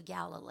Sea of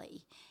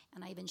Galilee.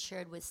 And I even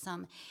shared with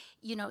some,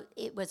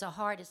 it was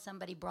as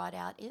somebody brought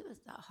out, it was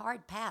a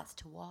hard path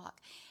to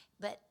walk.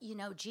 But,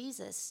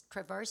 Jesus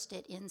traversed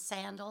it in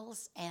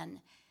sandals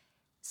and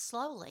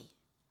slowly.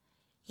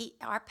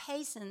 Our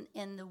pace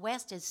in the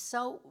West is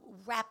so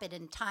rapid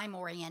and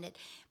time-oriented,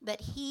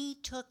 but he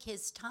took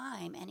his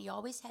time, and he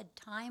always had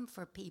time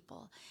for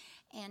people,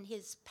 and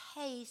his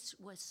pace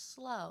was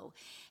slow.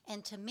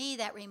 And to me,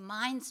 that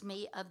reminds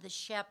me of the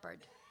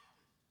shepherd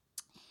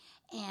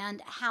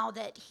and how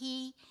that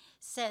he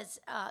says,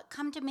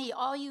 come to me,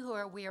 all you who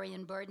are weary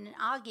and burdened, and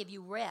I'll give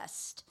you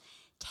rest.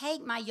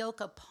 Take my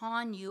yoke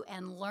upon you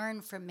and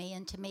learn from me.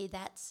 And to me,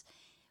 that's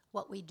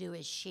what we do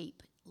as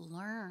sheep.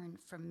 Learn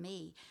from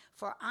me,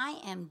 for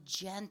I am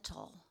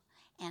gentle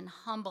and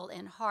humble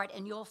in heart,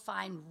 and you'll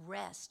find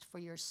rest for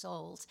your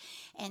souls.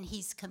 And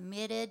he's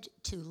committed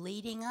to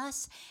leading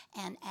us,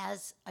 and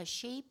as a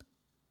sheep,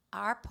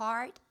 our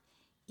part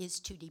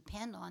is to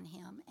depend on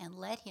him and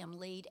let him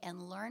lead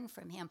and learn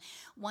from him.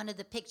 One of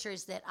the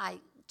pictures that I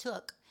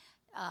took,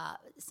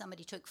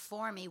 somebody took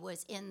for me,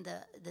 was in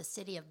the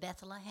city of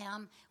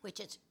Bethlehem, which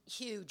is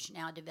huge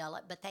now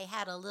developed, but they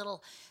had a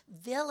little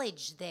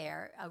village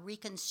there, a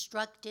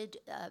reconstructed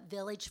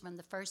village from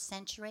the 1st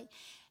century.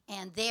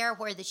 And there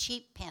where the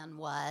sheep pen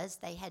was,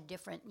 they had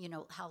different,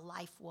 how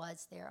life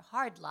was there,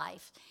 hard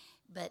life,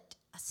 but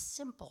a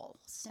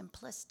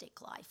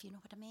simplistic life, you know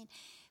what I mean?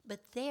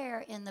 But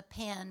there in the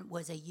pen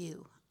was a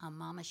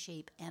mama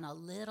sheep, and a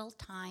little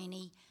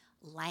tiny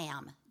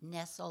lamb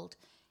nestled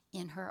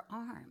in her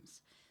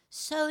arms.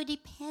 So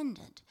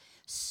dependent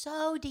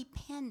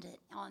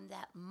on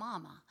that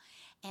mama.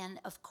 And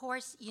of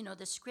course,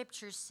 the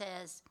scripture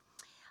says,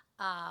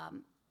 how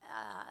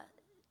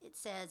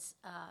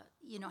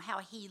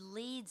he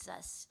leads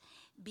us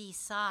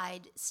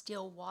beside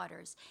still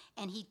waters.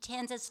 And he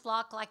tends his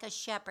flock like a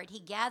shepherd. He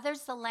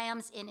gathers the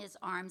lambs in his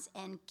arms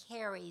and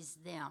carries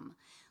them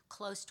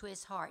close to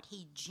his heart.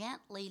 He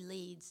gently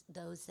leads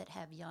those that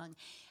have young.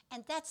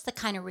 And that's the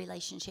kind of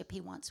relationship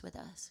he wants with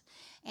us.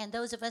 And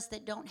those of us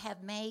that don't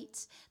have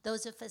mates,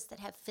 those of us that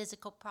have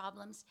physical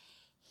problems,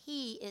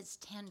 he is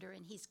tender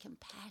and he's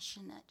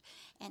compassionate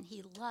and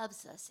he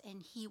loves us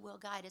and he will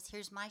guide us.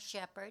 Here's my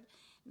shepherd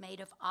made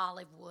of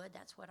olive wood.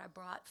 That's what I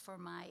brought for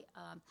my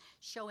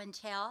show and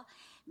tell.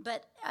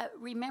 But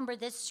remember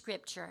this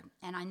scripture,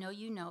 and I know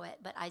you know it,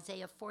 but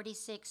Isaiah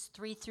 46,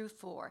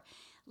 3-4.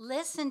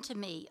 Listen to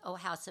me, O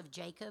house of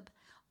Jacob,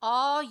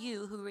 all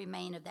you who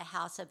remain of the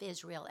house of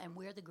Israel. And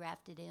we're the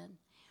grafted in.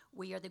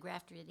 We are the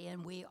grafted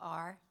in. We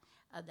are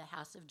of the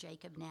house of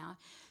Jacob now.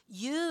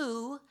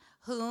 You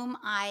whom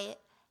I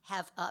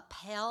have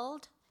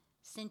upheld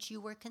since you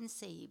were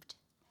conceived.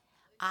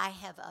 I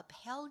have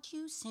upheld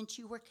you since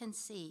you were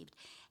conceived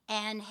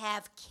and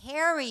have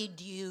carried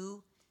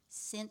you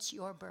since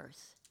your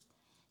birth.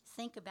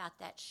 Think about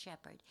that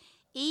shepherd.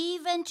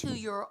 Even to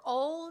your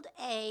old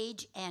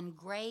age and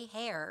gray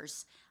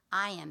hairs,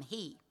 I am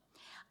he.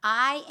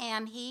 I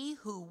am he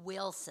who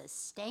will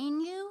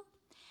sustain you.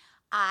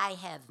 I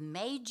have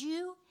made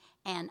you,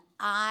 and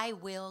I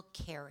will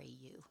carry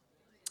you.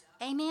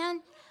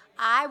 Amen?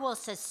 I will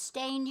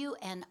sustain you,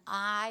 and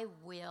I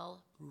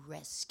will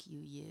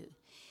rescue you.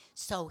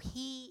 So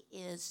he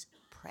is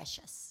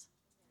precious.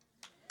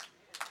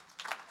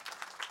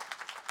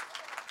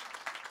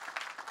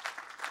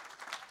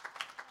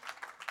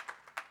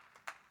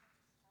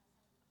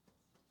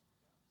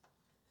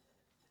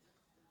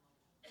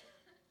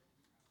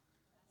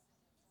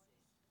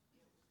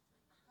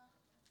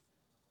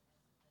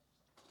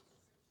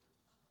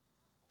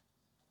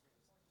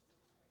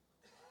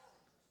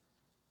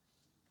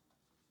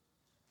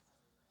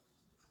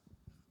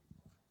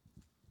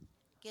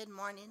 Good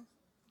morning.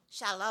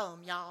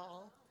 Shalom,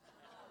 y'all.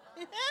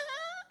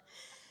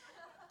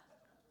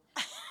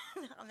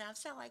 Now I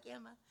sound like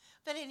Emma.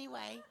 But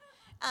anyway,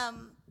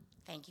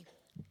 thank you.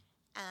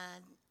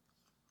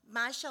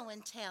 My show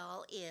and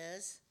tell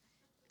is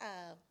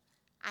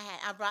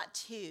I brought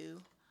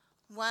two.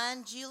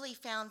 One Julie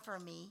found for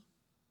me,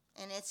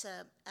 and it's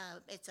a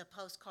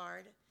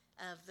postcard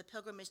of the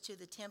pilgrimage to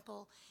the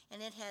temple,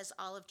 and it has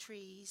olive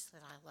trees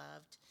that I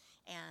loved.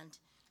 And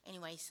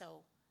anyway,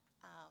 so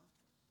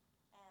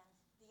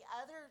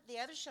and the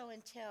other show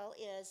and tell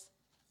is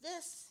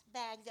this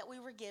bag that we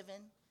were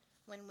given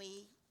when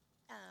we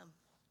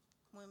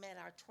met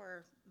our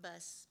tour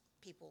bus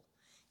people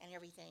and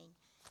everything.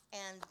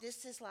 And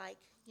this is like,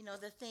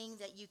 the thing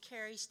that you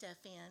carry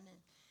stuff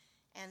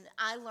in. And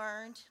I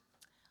learned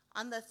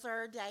on the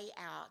third day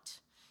out,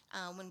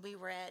 when we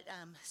were at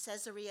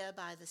Caesarea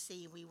by the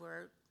sea, we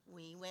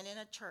went in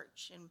a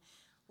church, and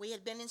we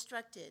had been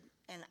instructed,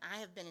 and I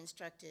have been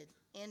instructed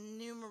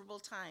innumerable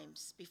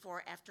times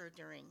before, after,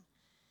 during.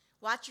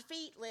 Watch your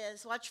feet,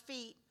 Liz, watch your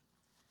feet.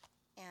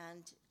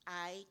 And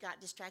I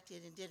got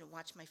distracted and didn't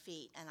watch my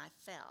feet, and I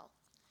fell.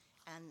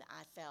 And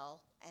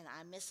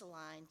I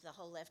misaligned the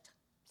whole left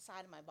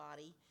side of my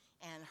body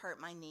and hurt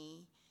my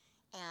knee.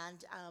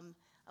 And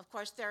of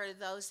course, there are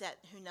those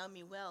who know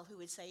me well who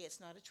would say it's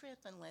not a trip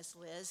unless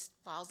Liz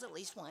falls at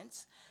least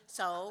once.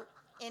 So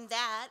in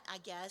that, I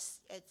guess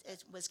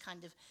it was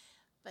kind of,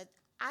 but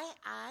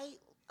I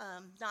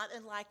not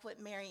unlike what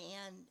Mary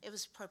Ann, it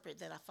was appropriate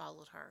that I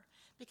followed her,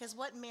 because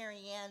what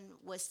Mary Ann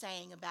was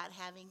saying about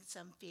having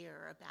some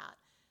fear about,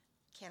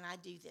 can I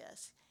do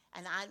this?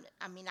 And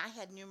I mean, I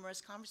had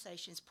numerous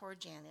conversations. Poor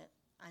Janet.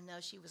 I know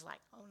she was like,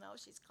 oh no,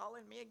 she's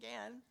calling me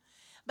again.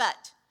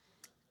 But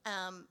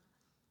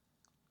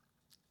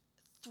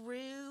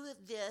through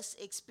this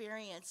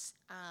experience,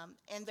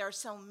 and there are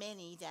so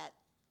many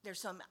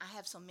I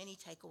have so many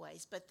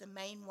takeaways, but the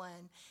main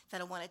one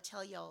that I want to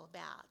tell y'all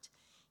about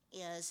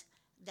is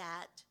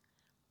that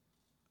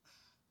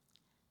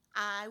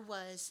I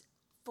was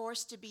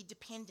forced to be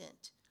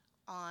dependent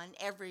on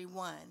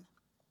everyone.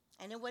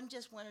 And it wasn't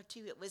just one or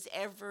two, it was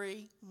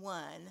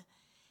everyone.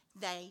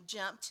 They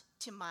jumped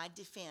to my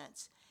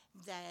defense.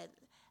 That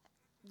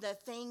the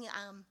thing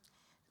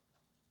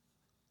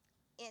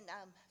in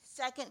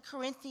 2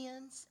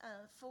 Corinthians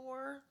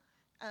 4,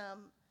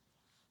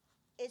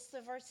 it's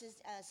the verses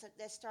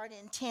that start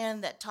in 10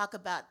 that talk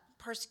about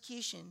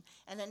persecution,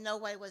 and in no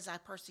way was I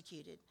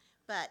persecuted.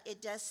 But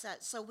it does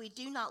so we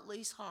do not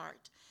lose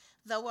heart.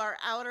 Though our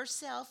outer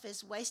self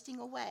is wasting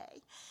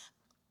away,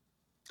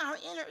 our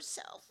inner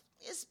self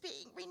is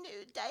being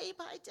renewed day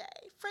by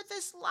day. For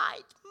this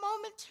light,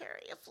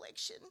 momentary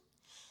affliction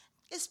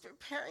is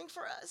preparing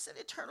for us an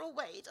eternal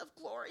weight of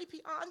glory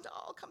beyond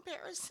all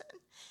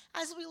comparison,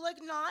 as we look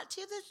not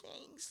to the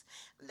things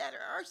that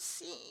are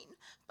seen,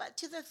 but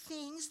to the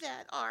things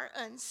that are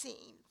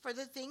unseen. For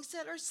the things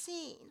that are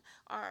seen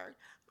are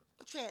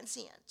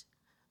transient,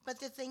 but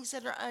the things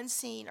that are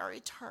unseen are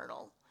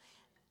eternal.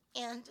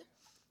 And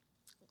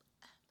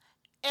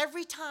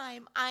every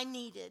time I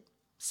needed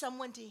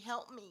someone to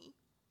help me,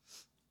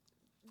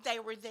 they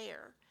were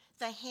there.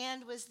 The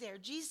hand was there.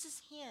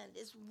 Jesus' hand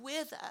is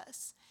with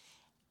us.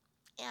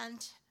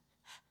 And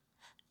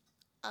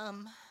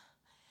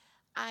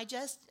I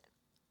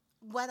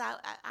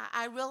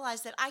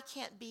realized that I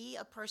can't be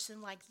a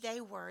person like they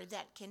were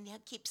that can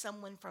keep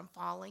someone from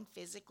falling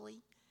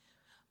physically.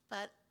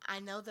 But I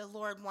know the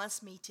Lord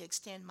wants me to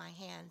extend my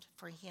hand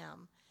for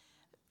him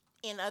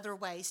in other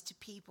ways to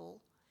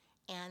people.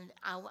 And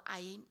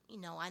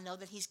I know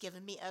that he's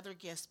given me other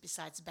gifts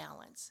besides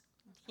balance.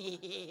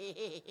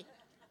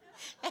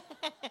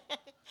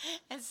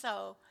 And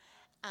so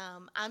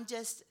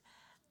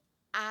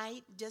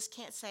I just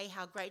can't say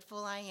how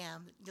grateful I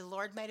am. The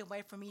Lord made a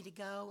way for me to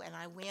go, and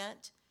I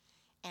went,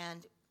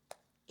 and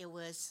it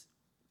was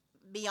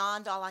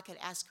beyond all I could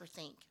ask or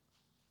think.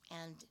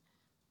 And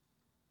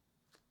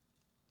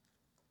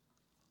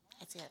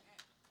that's it.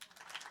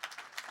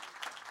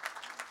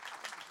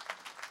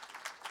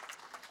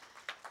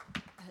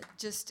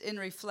 Just in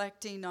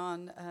reflecting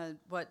on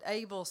what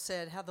Abel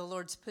said, how the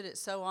Lord's put it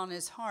so on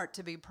his heart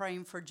to be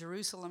praying for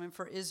Jerusalem and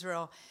for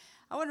Israel,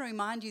 I want to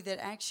remind you that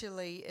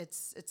actually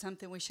it's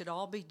something we should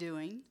all be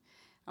doing.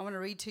 I want to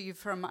read to you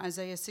from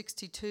Isaiah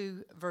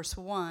 62, verse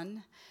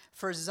 1.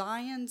 For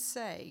Zion's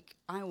sake,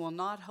 I will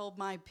not hold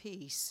my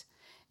peace,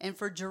 and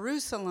for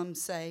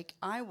Jerusalem's sake,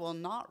 I will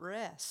not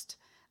rest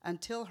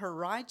until her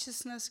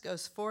righteousness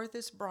goes forth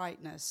as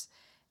brightness,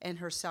 and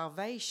her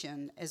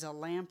salvation as a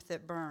lamp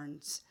that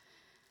burns.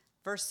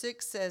 Verse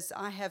 6 says,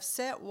 I have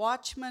set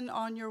watchmen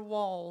on your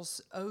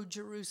walls, O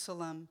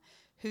Jerusalem,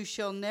 who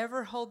shall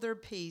never hold their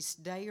peace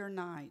day or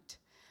night.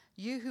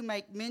 You who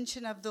make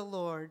mention of the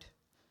Lord,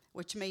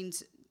 which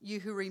means you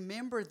who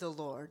remember the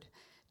Lord,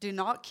 do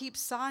not keep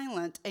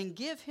silent and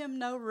give him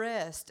no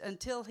rest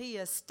until he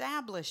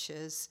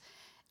establishes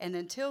and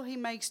until he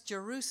makes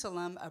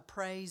Jerusalem a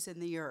praise in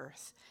the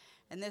earth.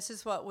 And this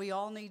is what we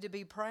all need to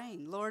be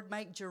praying. Lord,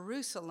 make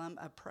Jerusalem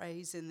a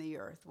praise in the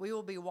earth. We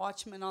will be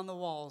watchmen on the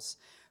walls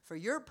for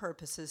your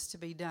purposes to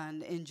be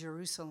done in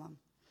Jerusalem.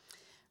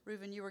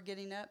 Reuben, you were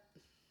getting up?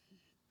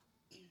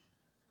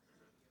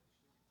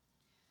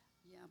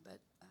 Yeah, but...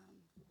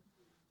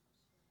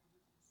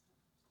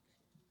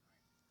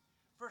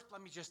 First,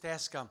 let me just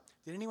ask,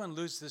 did anyone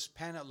lose this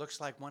pen? It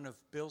looks like one of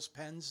Bill's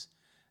pens.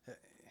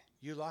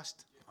 You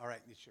lost? All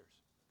right, it's yours.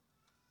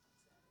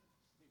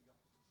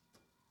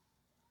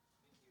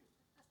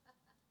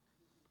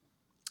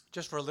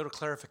 Just for a little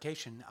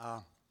clarification,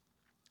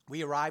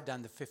 we arrived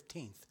on the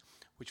 15th,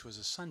 which was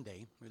a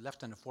Sunday. We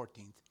left on the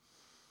 14th.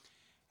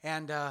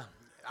 And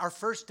our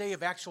first day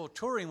of actual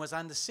touring was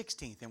on the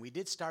 16th, and we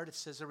did start at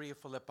Caesarea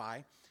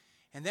Philippi,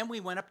 and then we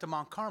went up to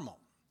Mount Carmel.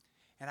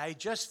 And I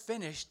just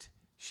finished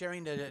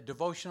sharing a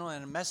devotional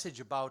and a message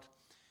about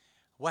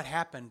what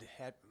happened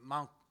at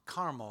Mount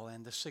Carmel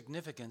and the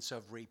significance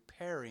of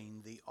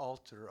repairing the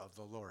altar of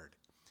the Lord,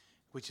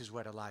 which is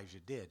what Elijah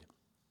did.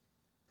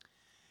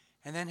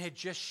 And then had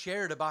just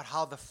shared about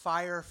how the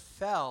fire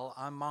fell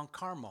on Mount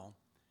Carmel,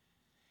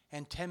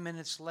 and 10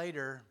 minutes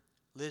later,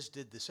 Liz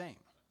did the same.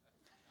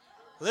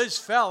 Liz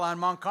fell on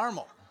Mount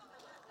Carmel.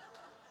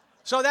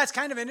 So that's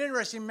kind of an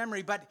interesting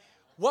memory, but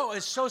what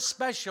was so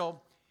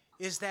special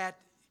is that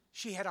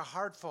she had a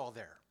hard fall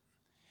there.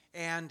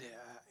 And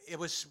it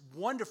was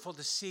wonderful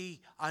to see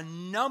a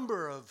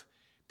number of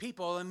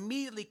people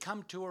immediately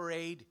come to her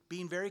aid,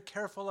 being very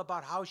careful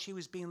about how she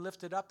was being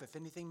lifted up, if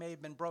anything may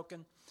have been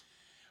broken.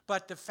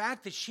 But the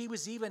fact that she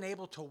was even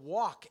able to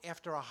walk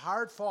after a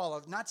hard fall,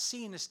 of not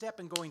seeing a step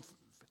and going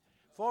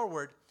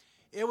forward,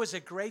 it was a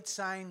great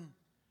sign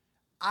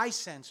I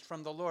sensed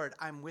from the Lord.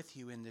 I'm with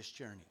you in this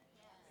journey.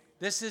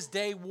 This is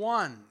day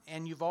one,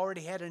 and you've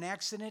already had an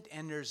accident,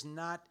 and there's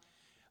not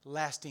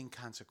lasting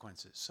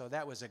consequences. So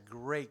that was a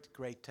great,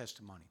 great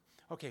testimony.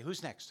 Okay,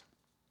 who's next?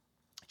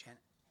 Janet.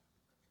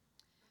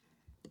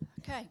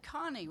 Okay,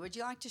 Connie, would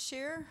you like to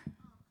share?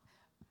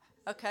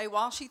 Okay,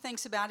 while she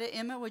thinks about it,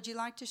 Emma, would you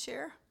like to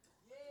share?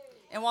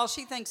 And while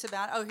she thinks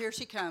about it, oh, here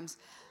she comes.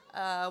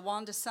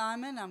 Wanda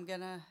Simon, I'm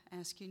going to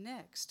ask you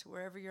next,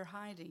 wherever you're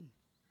hiding.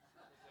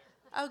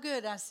 Oh,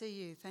 good, I see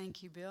you.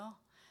 Thank you, Bill.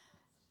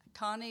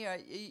 Connie,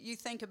 you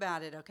think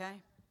about it,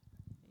 okay?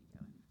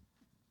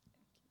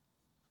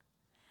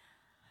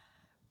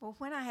 Well,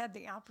 when I had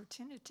the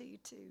opportunity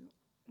to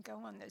go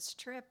on this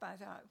trip, I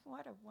thought,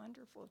 what a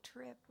wonderful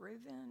trip.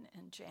 Reuben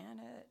and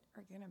Janet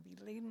are going to be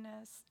leading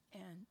us,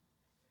 and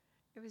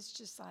it was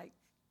just like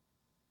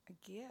a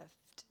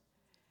gift.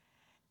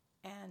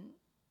 And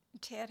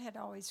Ted had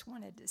always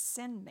wanted to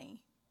send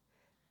me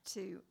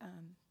to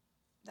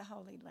the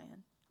Holy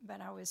Land, but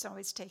I was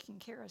always taking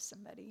care of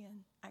somebody,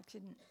 and I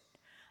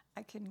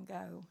couldn't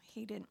go.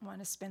 He didn't want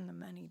to spend the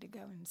money to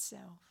go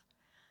himself.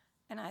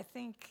 And I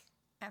think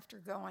after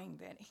going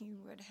that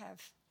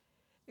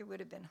it would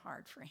have been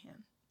hard for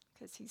him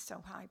because he's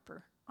so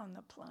hyper on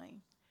the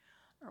plane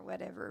or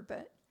whatever.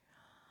 But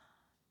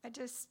I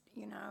just,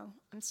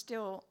 I'm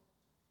still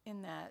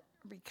in that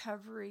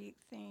recovery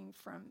thing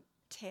from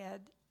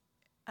Ted.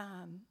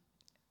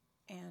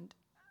 And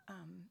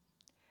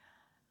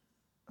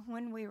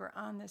when we were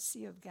on the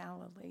Sea of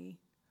Galilee,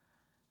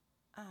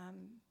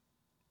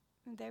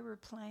 they were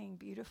playing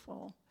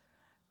beautiful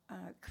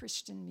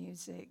Christian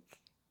music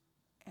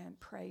and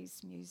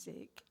praise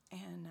music,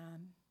 and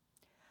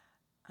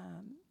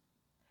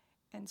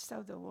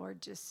so the Lord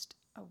just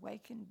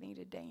awakened me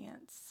to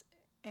dance,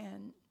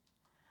 and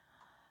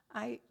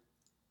I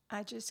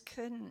just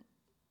couldn't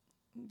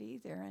be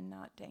there and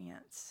not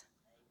dance,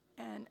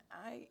 and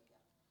I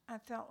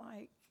felt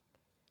like,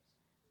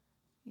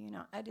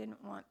 I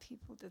didn't want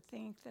people to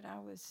think that I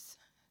was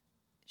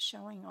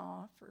showing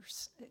off or,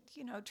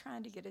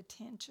 trying to get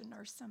attention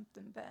or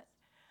something, but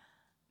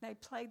they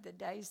played the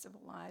days of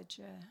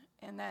Elijah,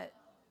 and that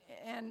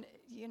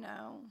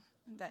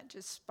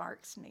just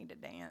sparks me to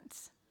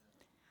dance.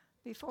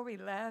 Before we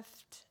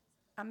left,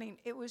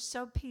 it was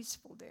so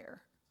peaceful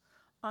there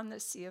on the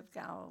Sea of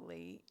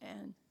Galilee,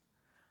 and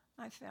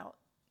I felt,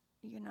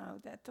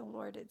 that the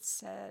Lord had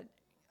said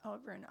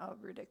over and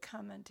over to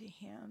come unto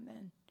him,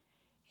 and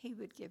he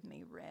would give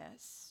me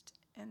rest,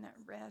 and that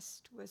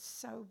rest was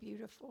so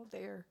beautiful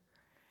there.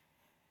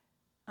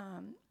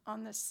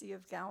 On the Sea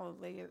of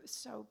Galilee, it was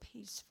so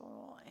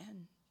peaceful,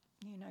 and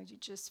you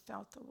just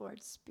felt the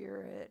Lord's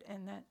Spirit,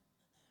 and that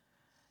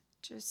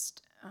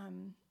just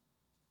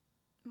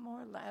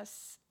more or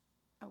less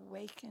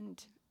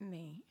awakened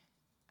me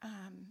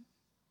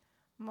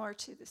more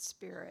to the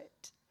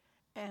Spirit.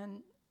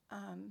 And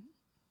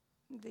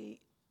the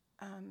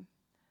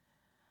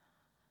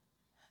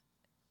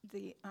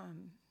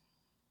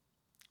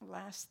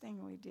last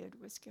thing we did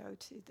was go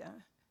to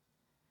the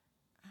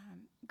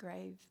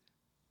grave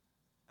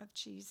of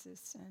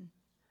Jesus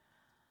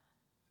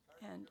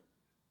and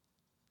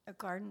a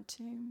garden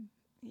tomb.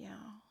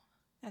 Yeah,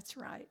 that's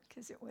right,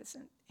 because it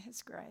wasn't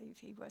his grave.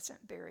 He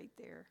wasn't buried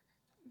there.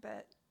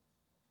 But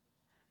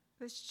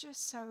it was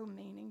just so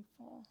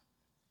meaningful.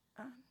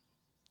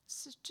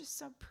 It's just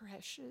so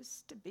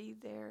precious to be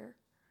there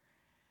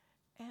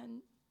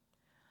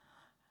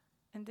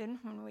And then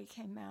when we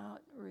came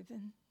out,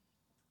 Reuben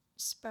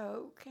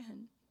spoke,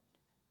 and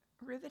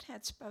Reuben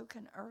had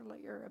spoken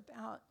earlier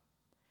about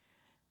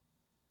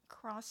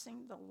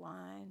crossing the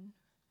line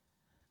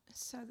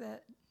so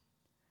that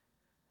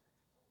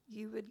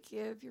you would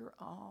give your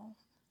all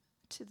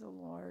to the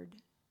Lord.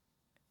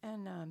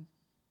 And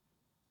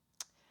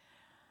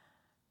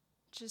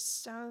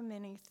just so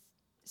many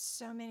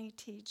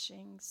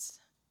teachings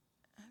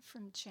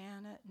from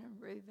Janet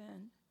and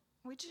Reuben.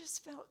 We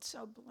just felt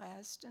so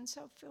blessed and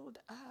so filled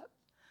up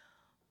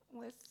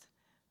with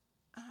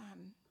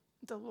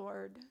the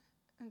Lord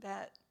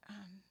that,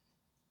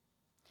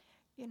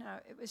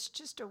 it was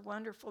just a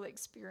wonderful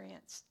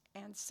experience.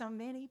 And so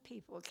many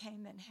people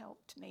came and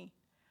helped me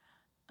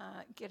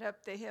get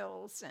up the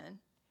hills, and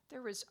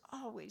there was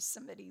always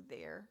somebody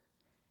there,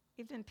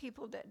 even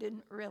people that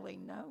didn't really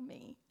know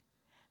me.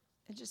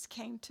 It just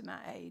came to my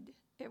aid.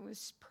 It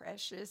was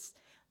precious.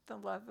 The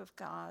love of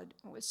God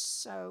was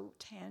so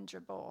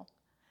tangible,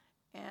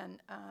 and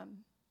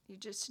you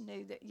just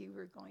knew that you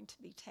were going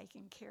to be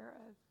taken care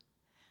of.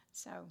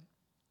 So,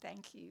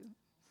 thank you.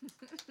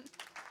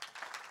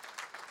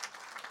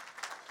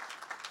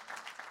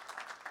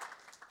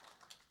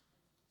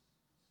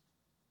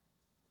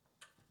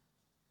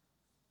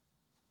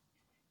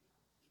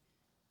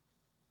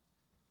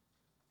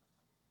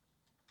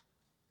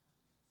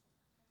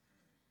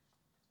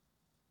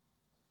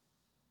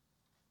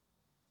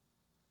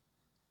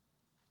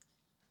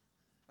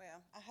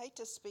 Well, I hate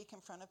to speak in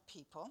front of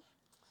people,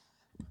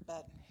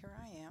 but here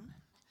I am.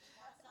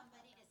 Want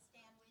somebody to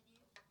stand with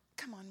you?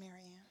 Come on,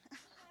 Marianne.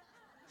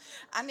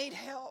 I need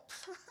help.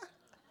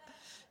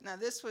 Now,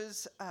 this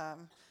was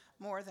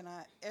more than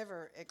I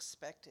ever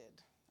expected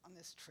on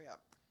this trip.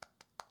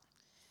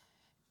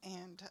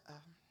 And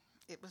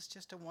it was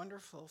just a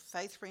wonderful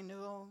faith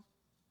renewal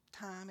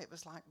time. It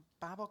was like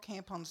Bible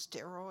camp on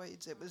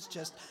steroids. It was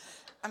just,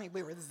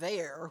 we were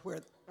there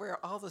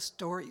where all the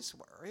stories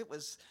were. It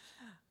was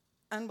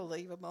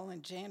unbelievable.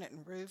 And Janet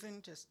and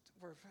Reuben just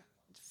were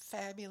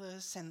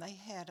fabulous. And they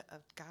had a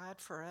guide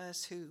for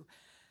us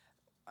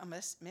a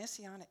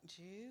Messianic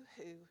Jew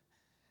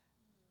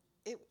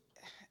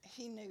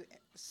he knew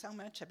so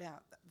much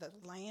about the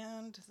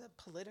land, the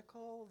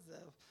political, the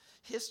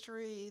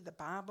history, the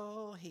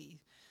Bible. He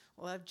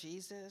loved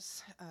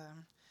Jesus.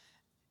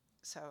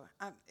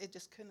 It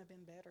just couldn't have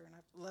been better. And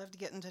I loved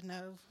getting to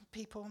know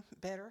people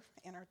better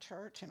in our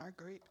church, in our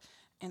group.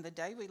 And the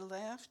day we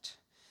left,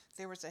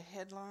 there was a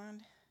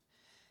headline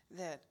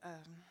that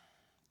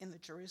in the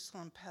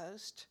Jerusalem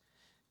Post,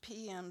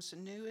 PM's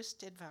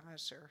newest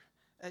advisor,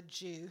 a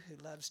Jew who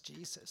loves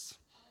Jesus.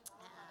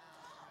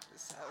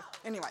 So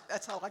anyway,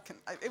 that's all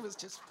it was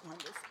just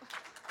wonderful.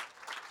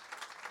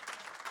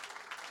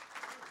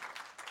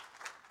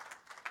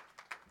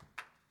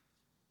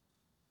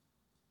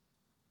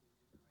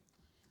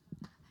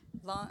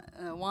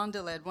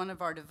 Wanda led one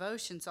of our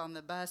devotions on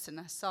the bus, and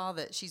I saw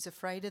that she's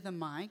afraid of the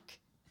mic.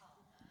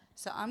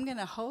 So I'm going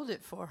to hold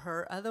it for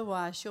her.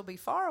 Otherwise, she'll be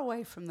far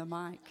away from the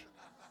mic.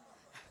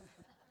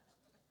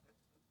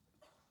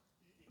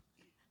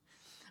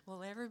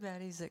 Well,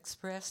 everybody's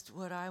expressed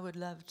what I would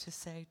love to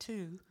say,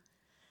 too.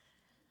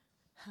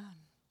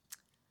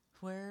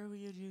 Where would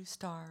you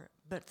start?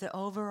 But the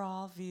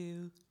overall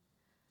view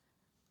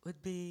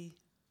would be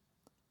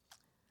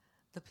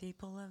the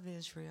people of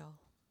Israel,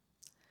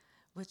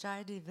 which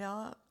I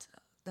developed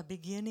the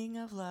beginning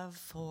of love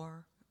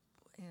for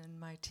in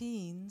my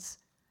teens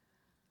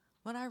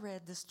when I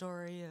read the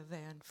story of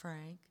Anne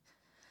Frank,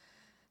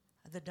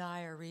 the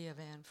diary of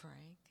Anne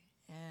Frank,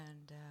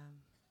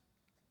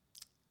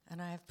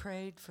 and I have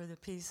prayed for the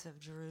peace of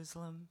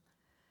Jerusalem,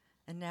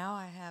 and now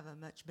I have a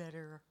much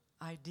better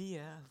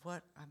idea of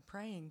what I'm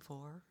praying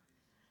for,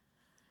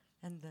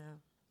 and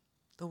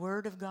the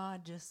Word of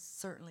God just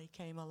certainly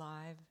came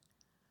alive.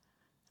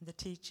 The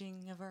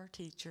teaching of our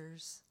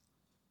teachers,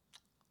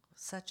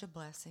 such a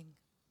blessing,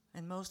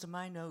 and most of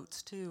my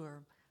notes too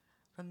are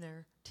from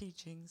their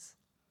teachings.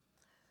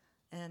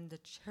 And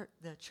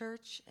the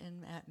church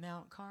at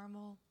Mount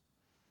Carmel,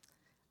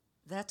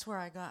 that's where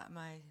I got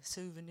my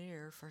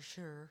souvenir for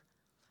sure.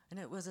 And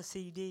it was a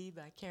CD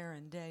by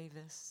Karen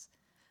Davis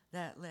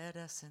that led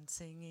us in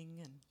singing.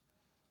 And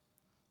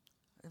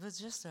it was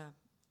just a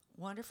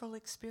wonderful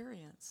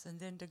experience. And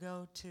then to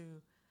go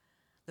to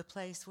the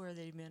place where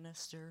they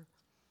minister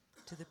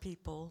to the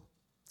people,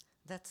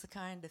 that's the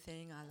kind of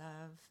thing I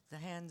love, the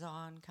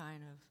hands-on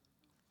kind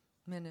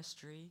of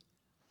ministry.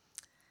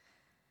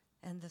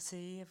 And the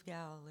Sea of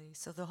Galilee.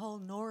 So the whole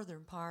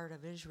northern part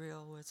of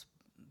Israel was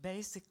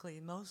basically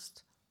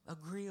most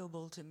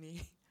agreeable to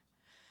me.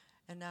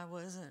 And I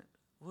wasn't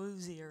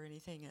woozy or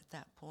anything at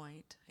that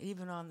point,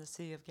 even on the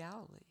Sea of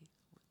Galilee.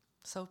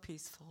 So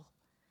peaceful.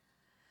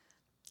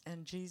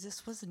 And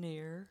Jesus was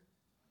near.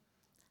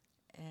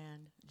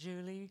 And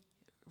Julie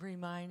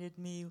reminded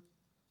me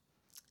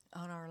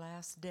on our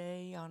last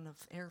day on the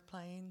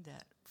airplane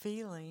that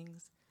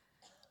feelings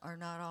are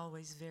not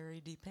always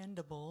very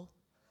dependable.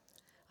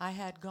 I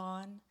had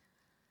gone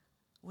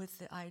with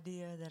the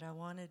idea that I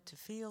wanted to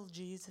feel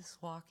Jesus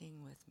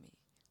walking with me.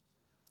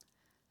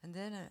 And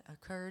then it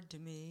occurred to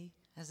me,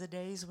 as the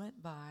days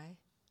went by,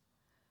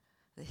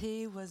 that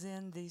he was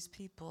in these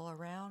people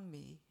around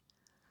me,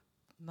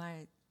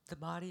 the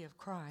body of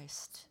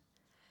Christ,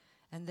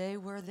 and they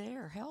were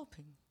there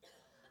helping,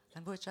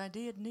 and which I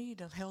did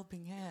need a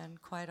helping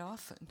hand quite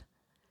often.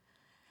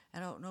 I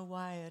don't know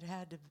why I'd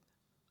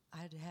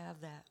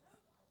have that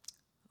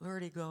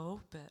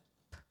vertigo, but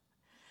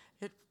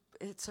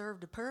it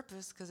served a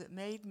purpose because it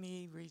made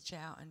me reach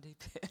out and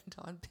depend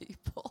on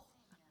people.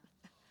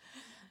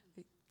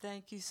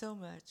 Thank you so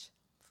much.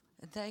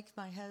 And thank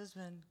my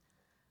husband,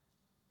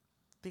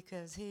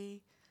 because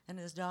he and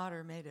his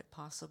daughter made it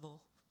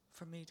possible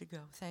for me to go.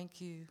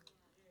 Thank you.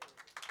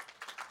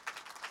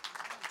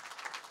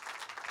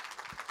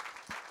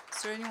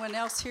 Is there anyone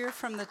else here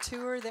from the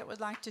tour that would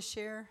like to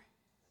share?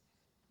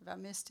 Have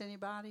I missed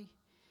anybody?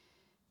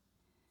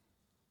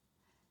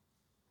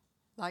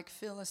 Like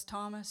Phyllis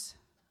Thomas?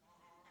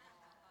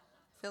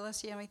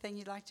 Phyllis, you have anything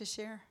you'd like to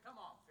share? Come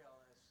on,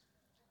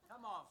 Phyllis.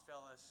 Come on,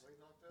 Phyllis.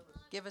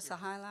 Give us a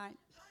highlight.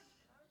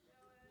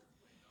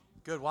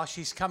 Good. While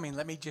she's coming,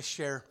 let me just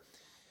share.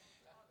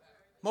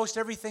 Most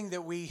everything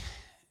that we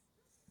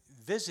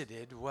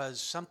visited was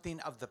something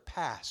of the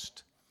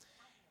past,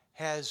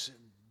 has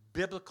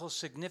biblical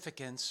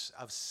significance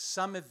of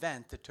some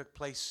event that took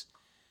place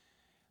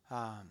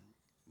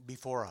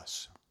before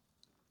us.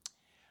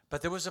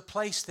 But there was a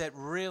place that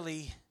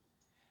really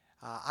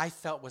I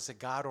felt was a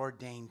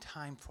God-ordained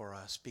time for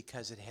us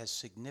because it has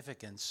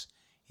significance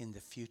in the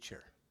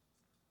future.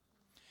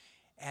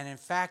 And in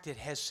fact, it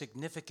has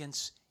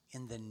significance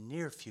in the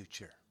near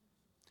future.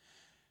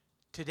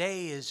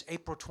 Today is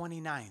April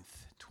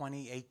 29th,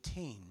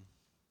 2018.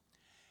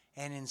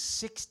 And in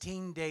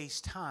 16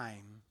 days'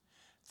 time,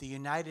 the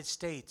United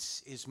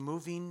States is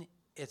moving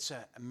its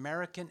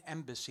American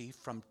embassy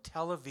from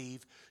Tel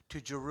Aviv to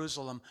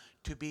Jerusalem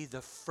to be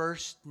the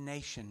first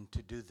nation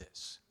to do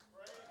this.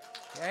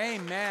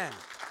 Amen.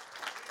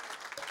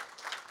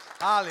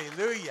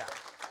 Hallelujah.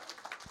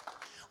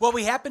 Well,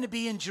 we happen to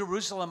be in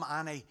Jerusalem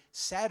on a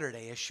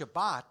Saturday, a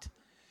Shabbat,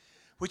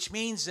 which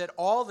means that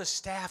all the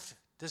staff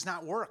does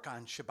not work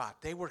on Shabbat.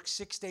 They work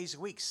 6 days a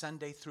week,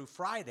 Sunday through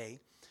Friday.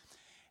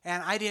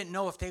 And I didn't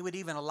know if they would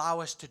even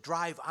allow us to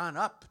drive on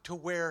up to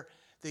where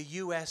the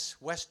U.S.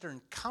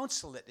 Western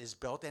Consulate is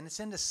built, and it's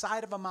in the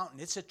side of a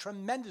mountain. It's a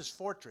tremendous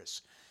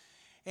fortress.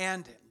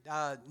 And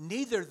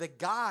neither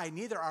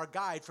our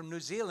guide from New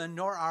Zealand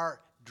nor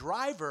our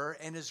driver,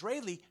 an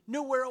Israeli,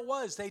 knew where it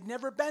was. They'd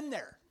never been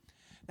there.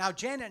 Now,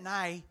 Janet and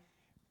I,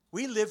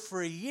 we lived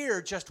for a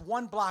year just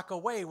 1 block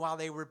away while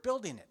they were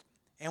building it.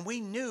 And we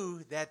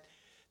knew that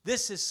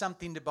this is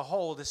something to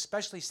behold,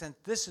 especially since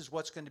this is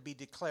what's going to be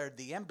declared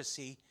the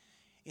embassy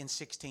in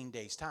 16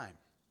 days' time.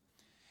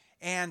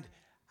 And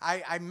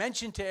I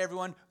mentioned to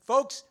everyone,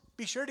 folks,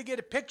 be sure to get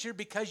a picture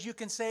because you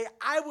can say,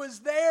 I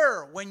was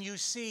there when you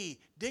see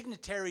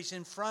dignitaries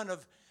in front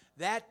of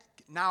that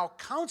now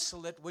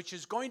consulate, which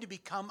is going to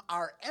become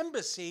our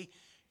embassy.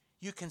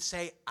 You can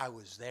say, I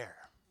was there.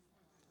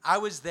 I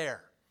was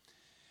there.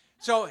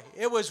 So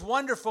it was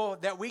wonderful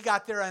that we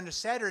got there on a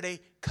Saturday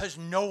because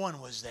no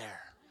one was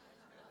there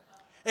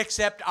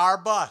except our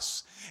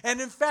bus. And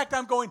in fact,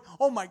 I'm going,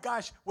 oh my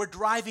gosh, we're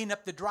driving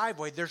up the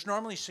driveway. There's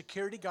normally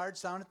security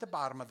guards down at the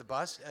bottom of the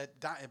bus,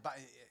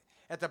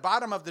 at the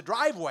bottom of the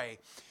driveway.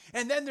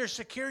 And then there's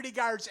security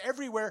guards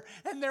everywhere,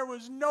 and there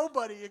was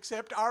nobody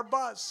except our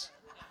bus.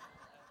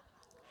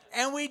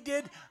 And we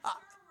did.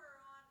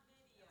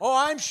 Oh,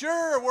 I'm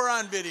sure we're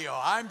on video.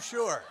 I'm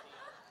sure.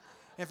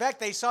 In fact,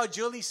 they saw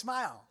Julie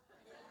smile.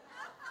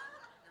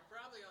 You're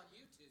probably on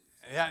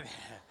YouTube. Yeah.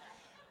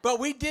 But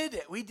we did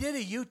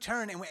a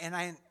U-turn, and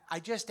I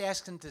just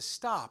asked them to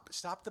stop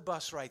the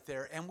bus right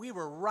there, and we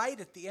were right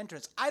at the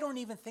entrance. I don't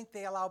even think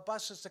they allow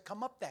buses to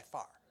come up that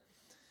far.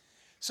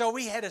 So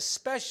we had a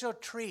special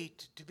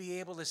treat to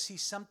be able to see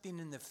something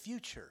in the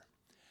future,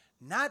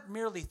 not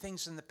merely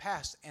things in the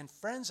past. And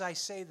friends, I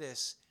say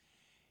this,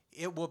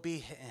 it will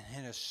be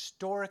an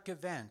historic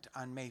event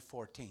on May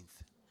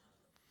 14th.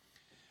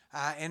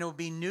 And it will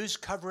be news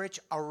coverage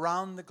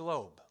around the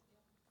globe.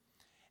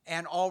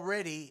 And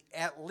already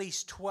at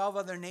least 12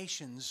 other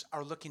nations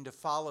are looking to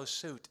follow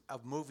suit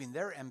of moving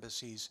their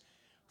embassies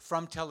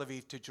from Tel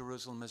Aviv to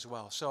Jerusalem as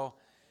well. So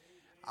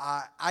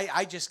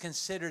I just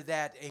consider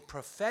that a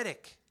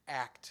prophetic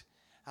act,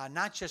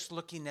 not just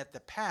looking at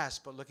the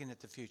past, but looking at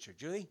the future.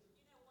 Julie?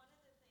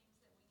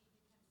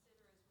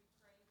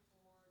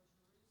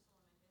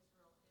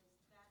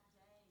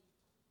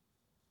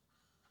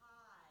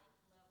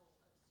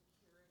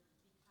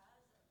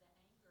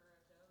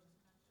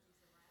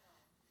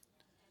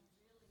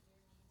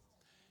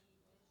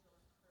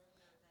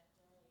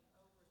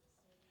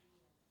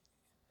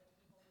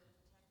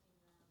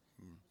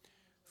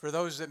 For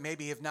those that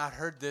maybe have not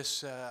heard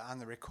this on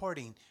the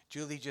recording,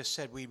 Julie just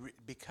said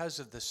because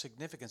of the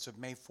significance of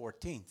May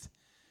 14th,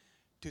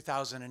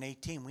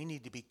 2018, we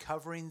need to be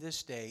covering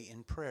this day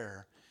in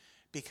prayer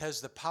because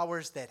the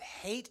powers that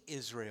hate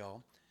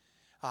Israel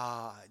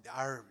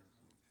are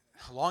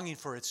longing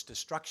for its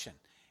destruction.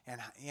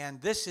 And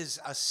this is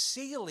a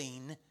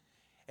sealing,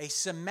 a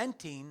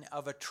cementing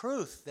of a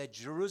truth that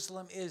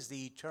Jerusalem is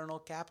the eternal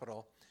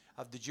capital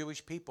of the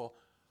Jewish people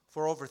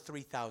for over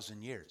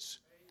 3,000 years.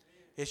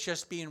 It's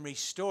just being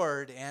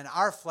restored, and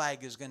our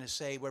flag is going to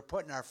say, we're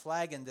putting our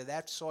flag into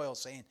that soil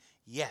saying,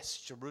 yes,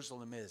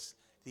 Jerusalem is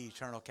the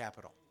eternal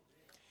capital.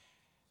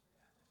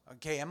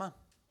 Okay, Emma?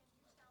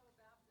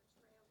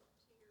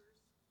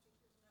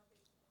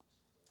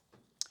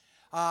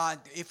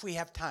 If we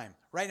have time.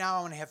 Right now,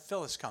 I want to have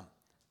Phyllis come.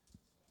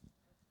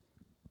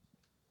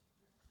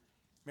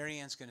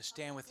 Marianne's going to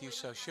stand with you,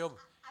 so she'll...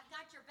 I've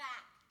got your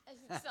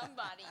back.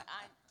 Somebody,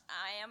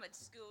 I am a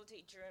school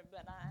teacher,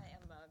 but I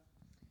am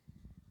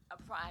a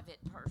private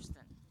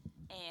person,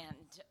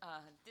 and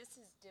this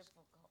is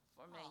difficult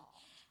for me.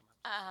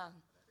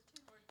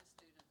 Pretend we're the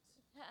students.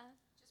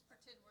 Just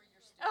pretend we're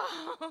your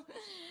students.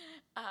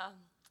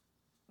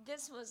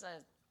 This was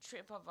a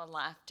trip of a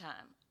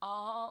lifetime.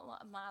 All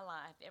of my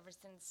life, ever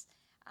since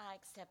I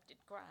accepted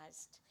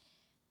Christ,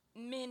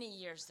 many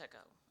years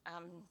ago.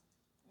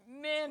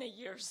 Many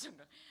years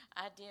ago,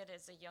 I did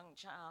as a young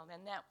child,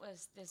 and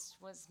this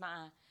was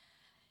my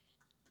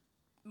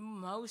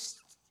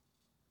most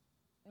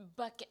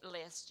bucket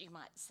list, you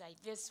might say.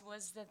 This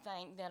was the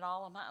thing that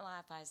all of my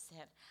life I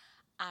said,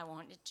 I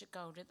wanted to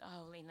go to the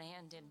Holy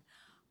Land and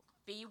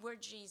be where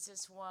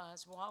Jesus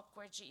was, walk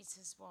where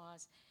Jesus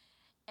was,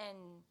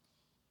 and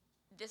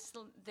this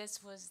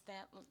was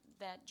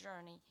that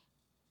journey.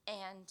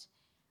 And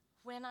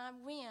when I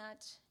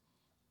went,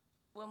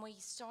 when we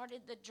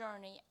started the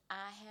journey,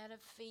 I had a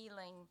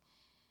feeling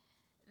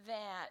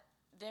that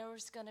there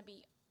was going to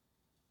be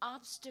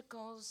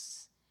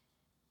obstacles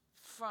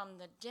from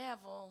the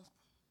devil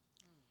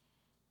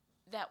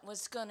that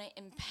was going to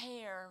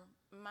impair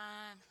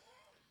my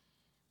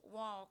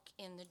walk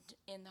in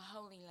the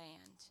Holy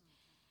Land.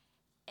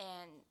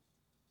 And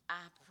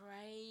I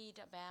prayed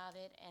about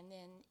it, and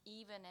then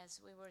even as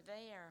we were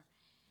there,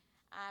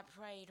 I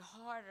prayed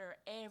harder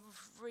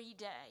every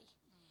day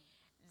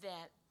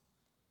that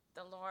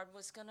the Lord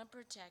was going to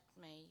protect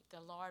me.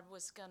 The Lord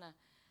was going to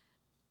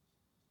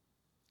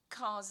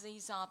cause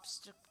these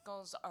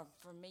obstacles, or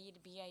for me to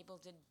be able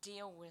to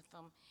deal with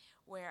them,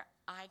 where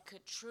I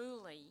could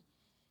truly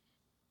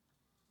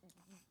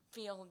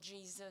feel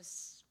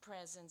Jesus'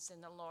 presence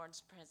and the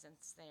Lord's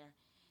presence there.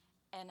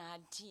 And I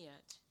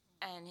did.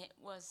 And it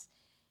was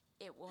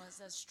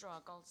a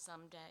struggle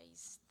some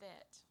days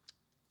that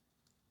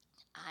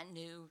I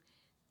knew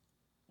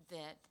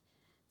that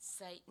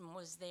Satan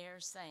was there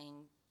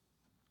saying,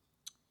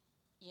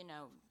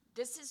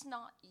 this is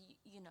not,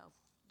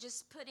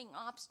 just putting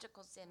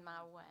obstacles in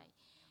my way.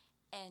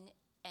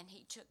 And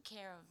he took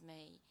care of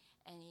me.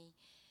 And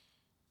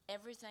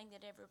everything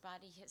that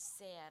everybody has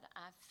said,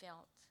 I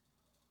felt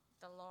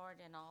the Lord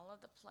in all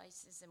of the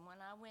places. And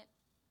when I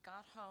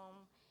got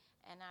home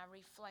and I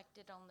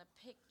reflected on the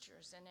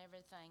pictures and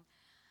everything,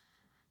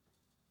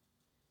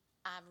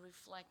 I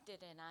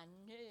reflected and I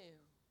knew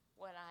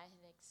what I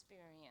had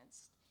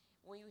experienced.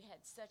 We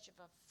had such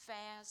a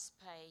fast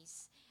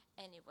pace,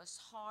 and it was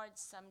hard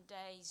some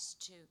days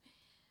to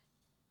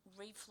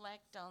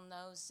reflect on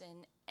those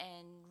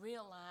and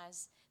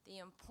realize the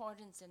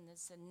importance and the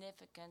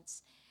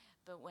significance.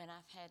 But when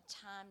I've had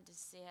time to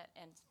sit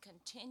and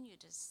continue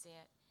to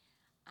sit,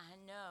 I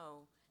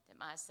know that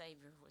my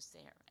Savior was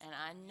there, and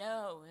I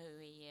know who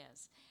he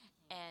is.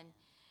 And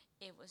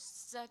it was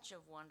such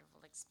a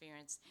wonderful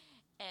experience.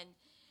 And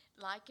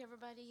like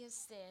everybody has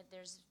said,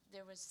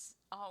 there was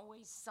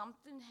always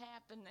something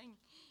happening,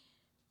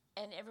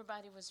 and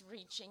everybody was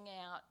reaching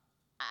out.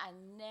 I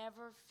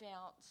never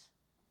felt,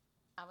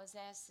 I was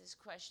asked this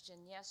question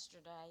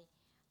yesterday,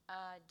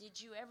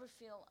 did you ever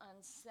feel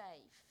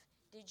unsafe?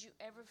 Did you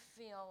ever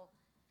feel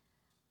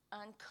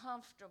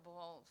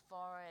uncomfortable as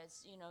far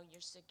as,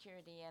 your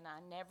security? And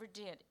I never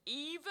did.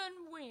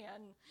 Even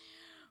when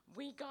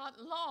we got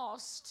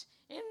lost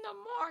in the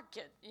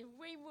market,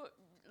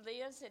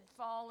 Liz had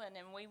fallen,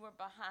 and we were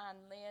behind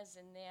Liz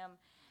and them,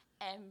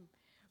 and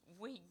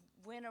we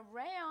went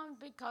around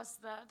because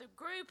the other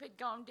group had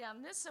gone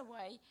down this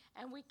way,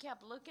 and we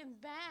kept looking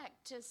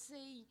back to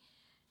see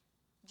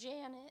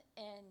Janet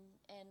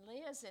and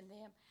Liz and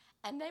them,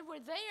 and they were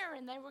there,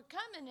 and they were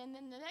coming, and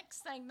then the next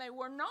thing, they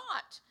were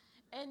not.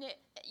 And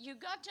you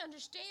got to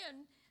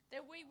understand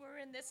that we were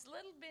in this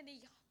little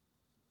bitty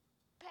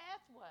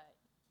pathway,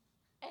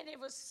 and it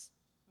was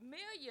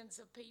millions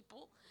of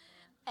people.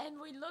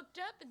 And we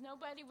looked up, and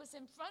nobody was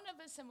in front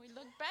of us, and we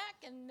looked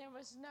back, and there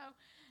was no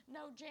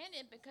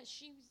Janet, because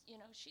she's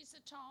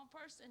a tall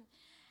person.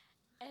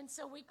 And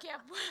so we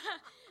kept, Yes.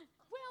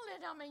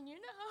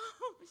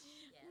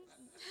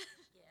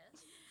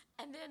 Yes.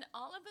 And then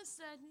all of a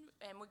sudden,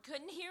 and we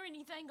couldn't hear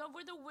anything over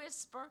the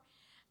whisper,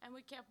 and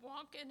we kept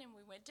walking, and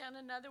we went down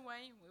another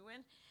way,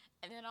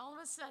 and then all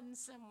of a sudden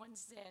someone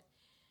said,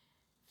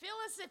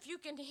 Phyllis, if you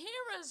can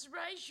hear us,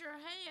 raise your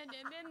hand.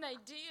 And then they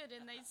did,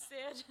 and they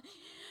said,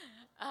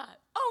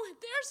 oh,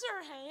 there's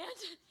her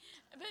hand.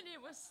 But it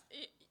was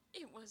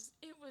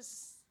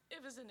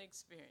it was an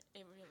experience.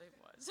 It really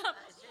was.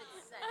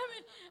 I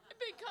mean,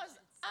 because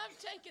I've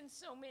taken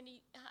so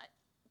many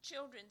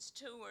children's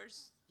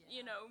tours,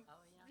 you know,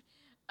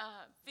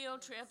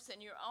 field trips,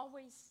 and you're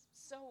always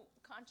so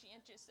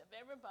conscientious of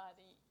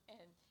everybody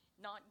and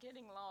not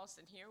getting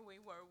lost. And here we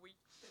were. We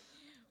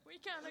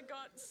kind of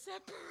got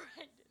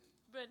separated.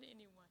 But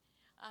anyway,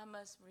 I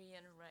must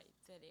reiterate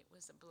that it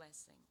was a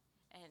blessing.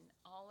 And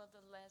all of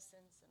the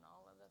lessons and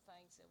all of the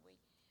things that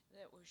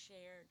were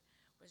shared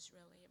was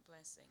really a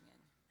blessing.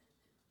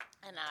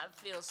 And I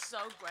feel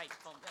so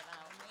grateful that I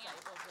was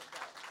able to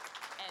go.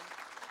 And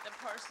the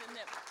person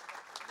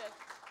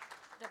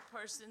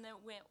that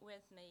went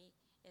with me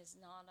is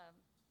not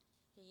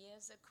he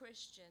is a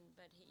Christian,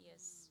 but he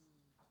is,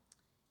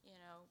 you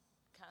know,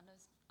 kind of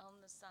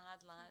on the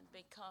sideline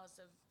because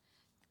of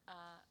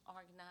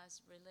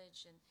organized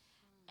religion.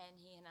 And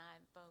he and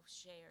I both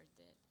shared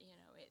that, you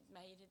know, it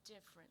made a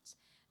difference,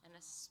 and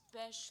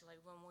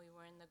especially when we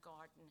were in the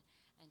garden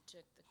and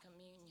took the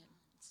communion.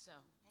 So,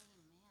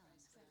 Amen.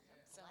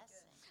 so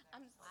Blessing.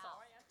 I'm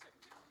sorry I took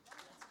too long.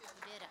 That's good.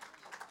 You did it.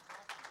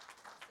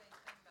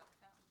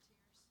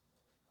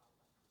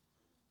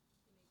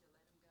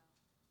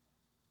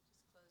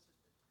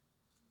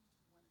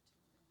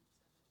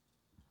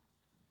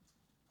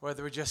 Well,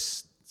 there were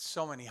just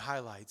so many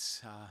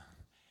highlights.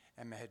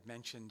 Emma had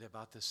mentioned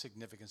about the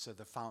significance of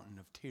the Fountain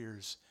of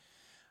Tears.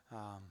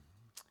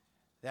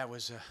 That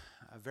was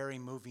a very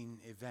moving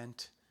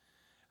event.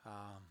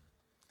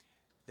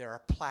 There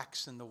are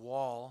plaques in the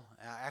wall,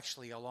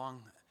 actually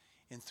along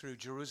and through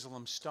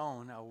Jerusalem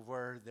stone,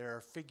 where there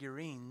are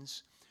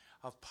figurines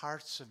of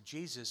parts of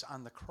Jesus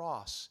on the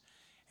cross.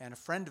 And a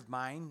friend of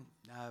mine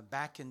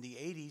back in the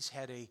 80s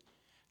had a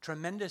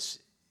tremendous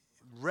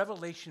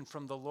revelation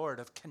from the Lord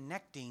of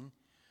connecting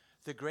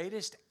the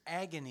greatest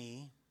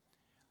agony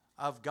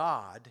of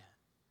God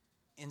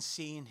in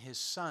seeing his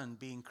son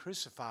being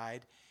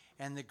crucified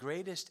and the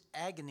greatest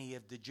agony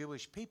of the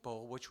Jewish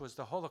people, which was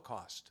the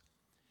Holocaust.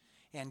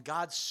 And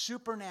God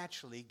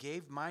supernaturally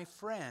gave my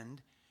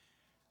friend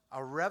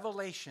a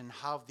revelation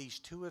how these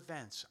two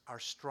events are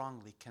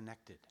strongly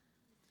connected.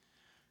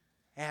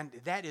 And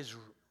that is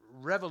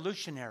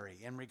revolutionary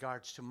in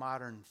regards to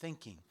modern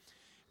thinking.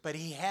 But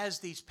he has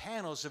these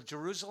panels of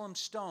Jerusalem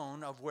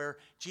stone of where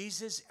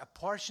Jesus,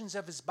 portions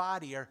of his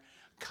body are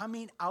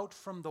coming out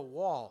from the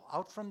wall,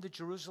 out from the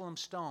Jerusalem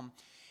stone,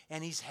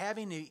 and he's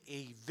having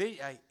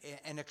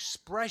an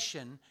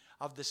expression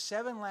of the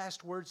 7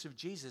 last words of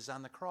Jesus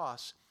on the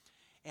cross.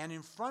 And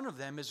in front of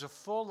them is a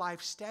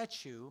full-life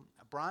statue,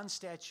 a bronze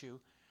statue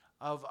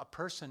of a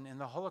person in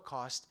the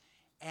Holocaust,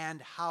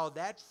 and how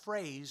that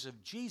phrase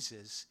of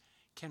Jesus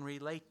can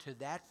relate to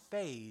that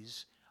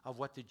phase of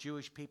what the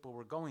Jewish people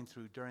were going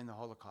through during the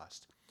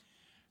Holocaust.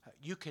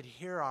 You could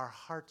hear our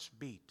hearts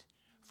beat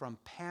from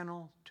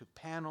panel to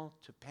panel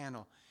to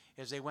panel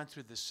as they went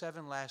through the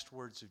 7 last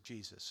words of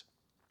Jesus.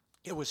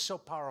 It was so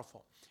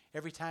powerful.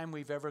 Every time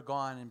we've ever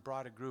gone and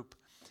brought a group,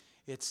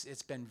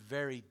 it's been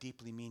very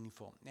deeply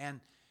meaningful. And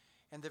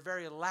the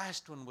very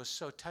last one was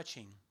so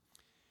touching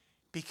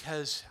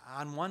because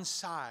on one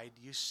side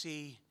you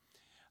see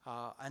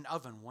an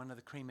oven, one of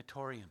the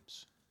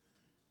crematoriums.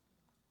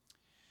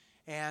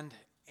 And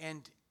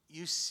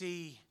you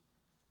see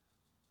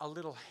a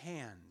little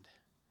hand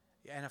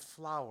and a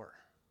flower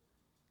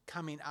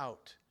coming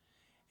out.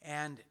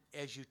 And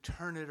as you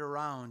turn it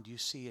around, you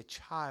see a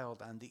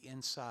child on the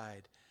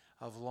inside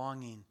of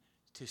longing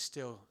to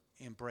still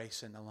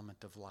embrace an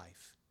element of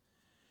life.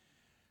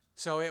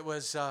 So it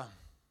was a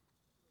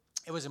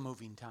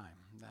moving time.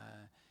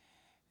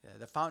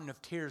 The Fountain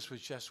of Tears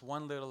was just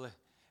one little.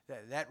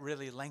 That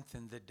really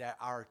lengthened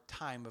our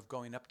time of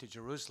going up to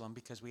Jerusalem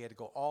because we had to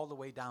go all the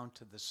way down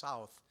to the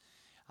south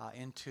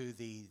into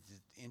the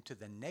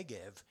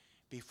Negev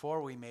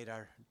before we made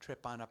our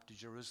trip on up to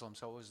Jerusalem.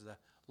 So it was the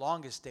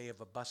longest day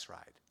of a bus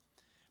ride.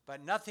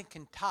 But nothing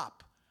can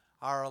top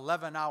our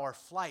 11-hour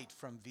flight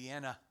from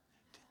Vienna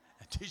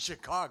to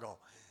Chicago.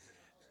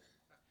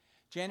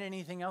 Jen,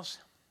 anything else?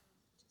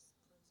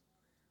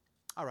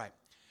 All right.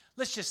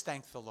 Let's just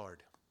thank the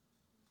Lord.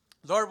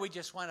 Lord, we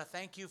just want to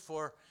thank you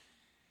for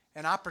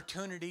an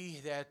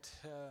opportunity that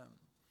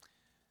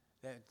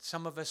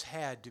some of us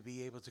had to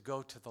be able to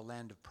go to the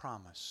land of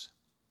promise.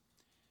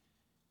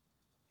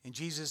 And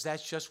Jesus,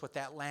 that's just what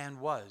that land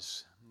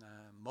was.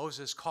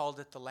 Moses called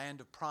it the land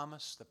of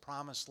promise, the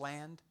promised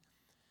land.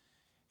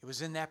 It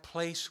was in that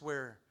place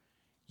where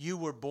you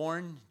were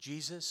born,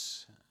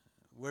 Jesus,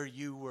 where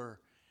you were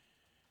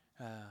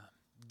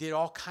did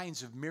all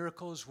kinds of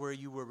miracles, where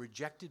you were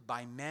rejected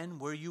by men,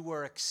 where you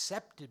were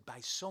accepted by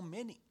so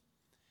many.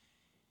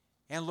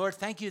 And Lord,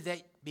 thank you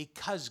that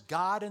because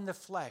God in the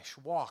flesh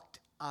walked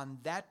on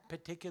that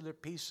particular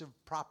piece of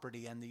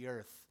property on the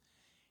earth,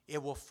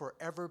 it will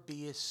forever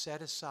be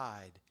set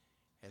aside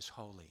as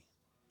holy.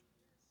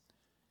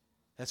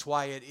 That's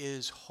why it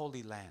is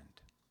Holy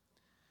Land.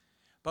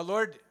 But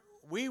Lord,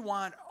 we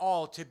want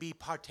all to be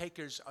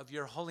partakers of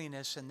your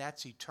holiness, and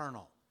that's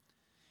eternal.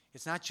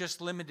 It's not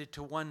just limited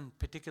to one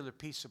particular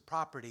piece of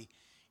property.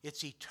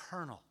 It's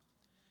eternal.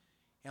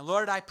 And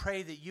Lord, I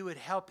pray that you would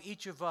help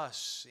each of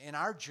us in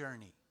our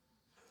journey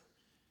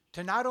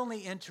to not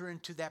only enter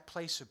into that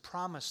place of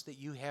promise that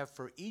you have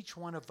for each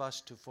one of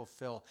us to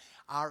fulfill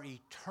our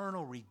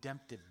eternal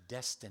redemptive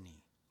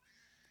destiny,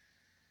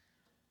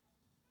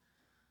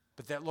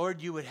 but that,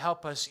 Lord, you would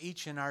help us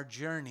each in our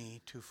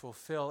journey to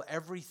fulfill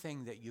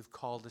everything that you've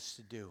called us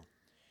to do.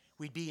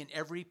 We'd be in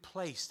every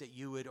place that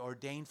you would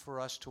ordain for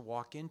us to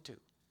walk into.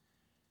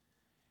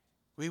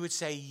 We would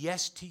say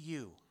yes to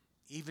you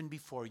even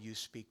before you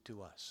speak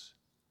to us.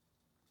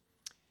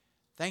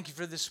 Thank you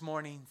for this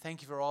morning.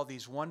 Thank you for all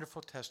these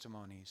wonderful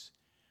testimonies.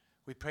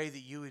 We pray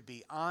that you would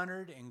be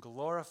honored and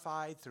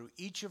glorified through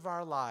each of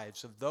our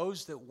lives, of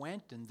those that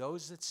went and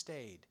those that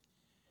stayed,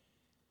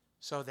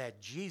 so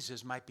that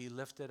Jesus might be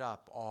lifted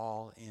up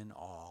all in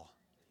all.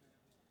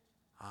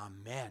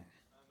 Amen.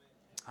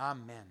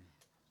 Amen.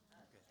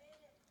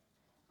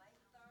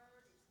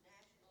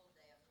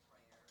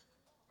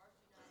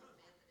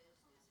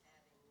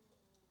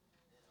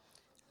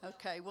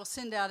 Okay, we'll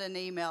send out an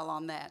email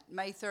on that.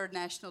 May 3rd,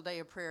 National Day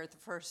of Prayer at the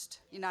First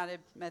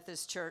United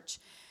Methodist Church.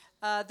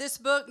 This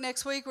book,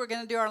 next week, we're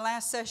going to do our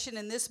last session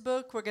in this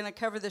book. We're going to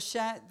cover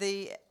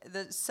the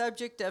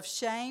subject of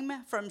shame,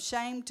 from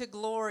shame to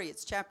glory.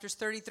 It's chapters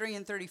 33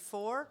 and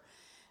 34.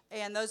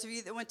 And those of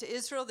you that went to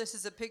Israel, this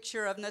is a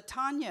picture of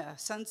Netanya,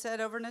 sunset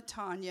over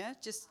Netanya,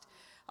 just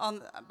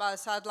by the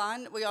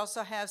sideline. We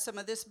also have some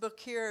of this book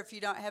here. If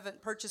you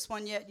haven't purchased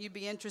one yet, you'd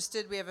be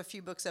interested. We have a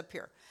few books up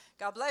here.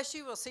 God bless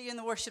you. We'll see you in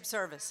the worship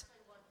service.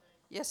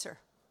 Yes, sir.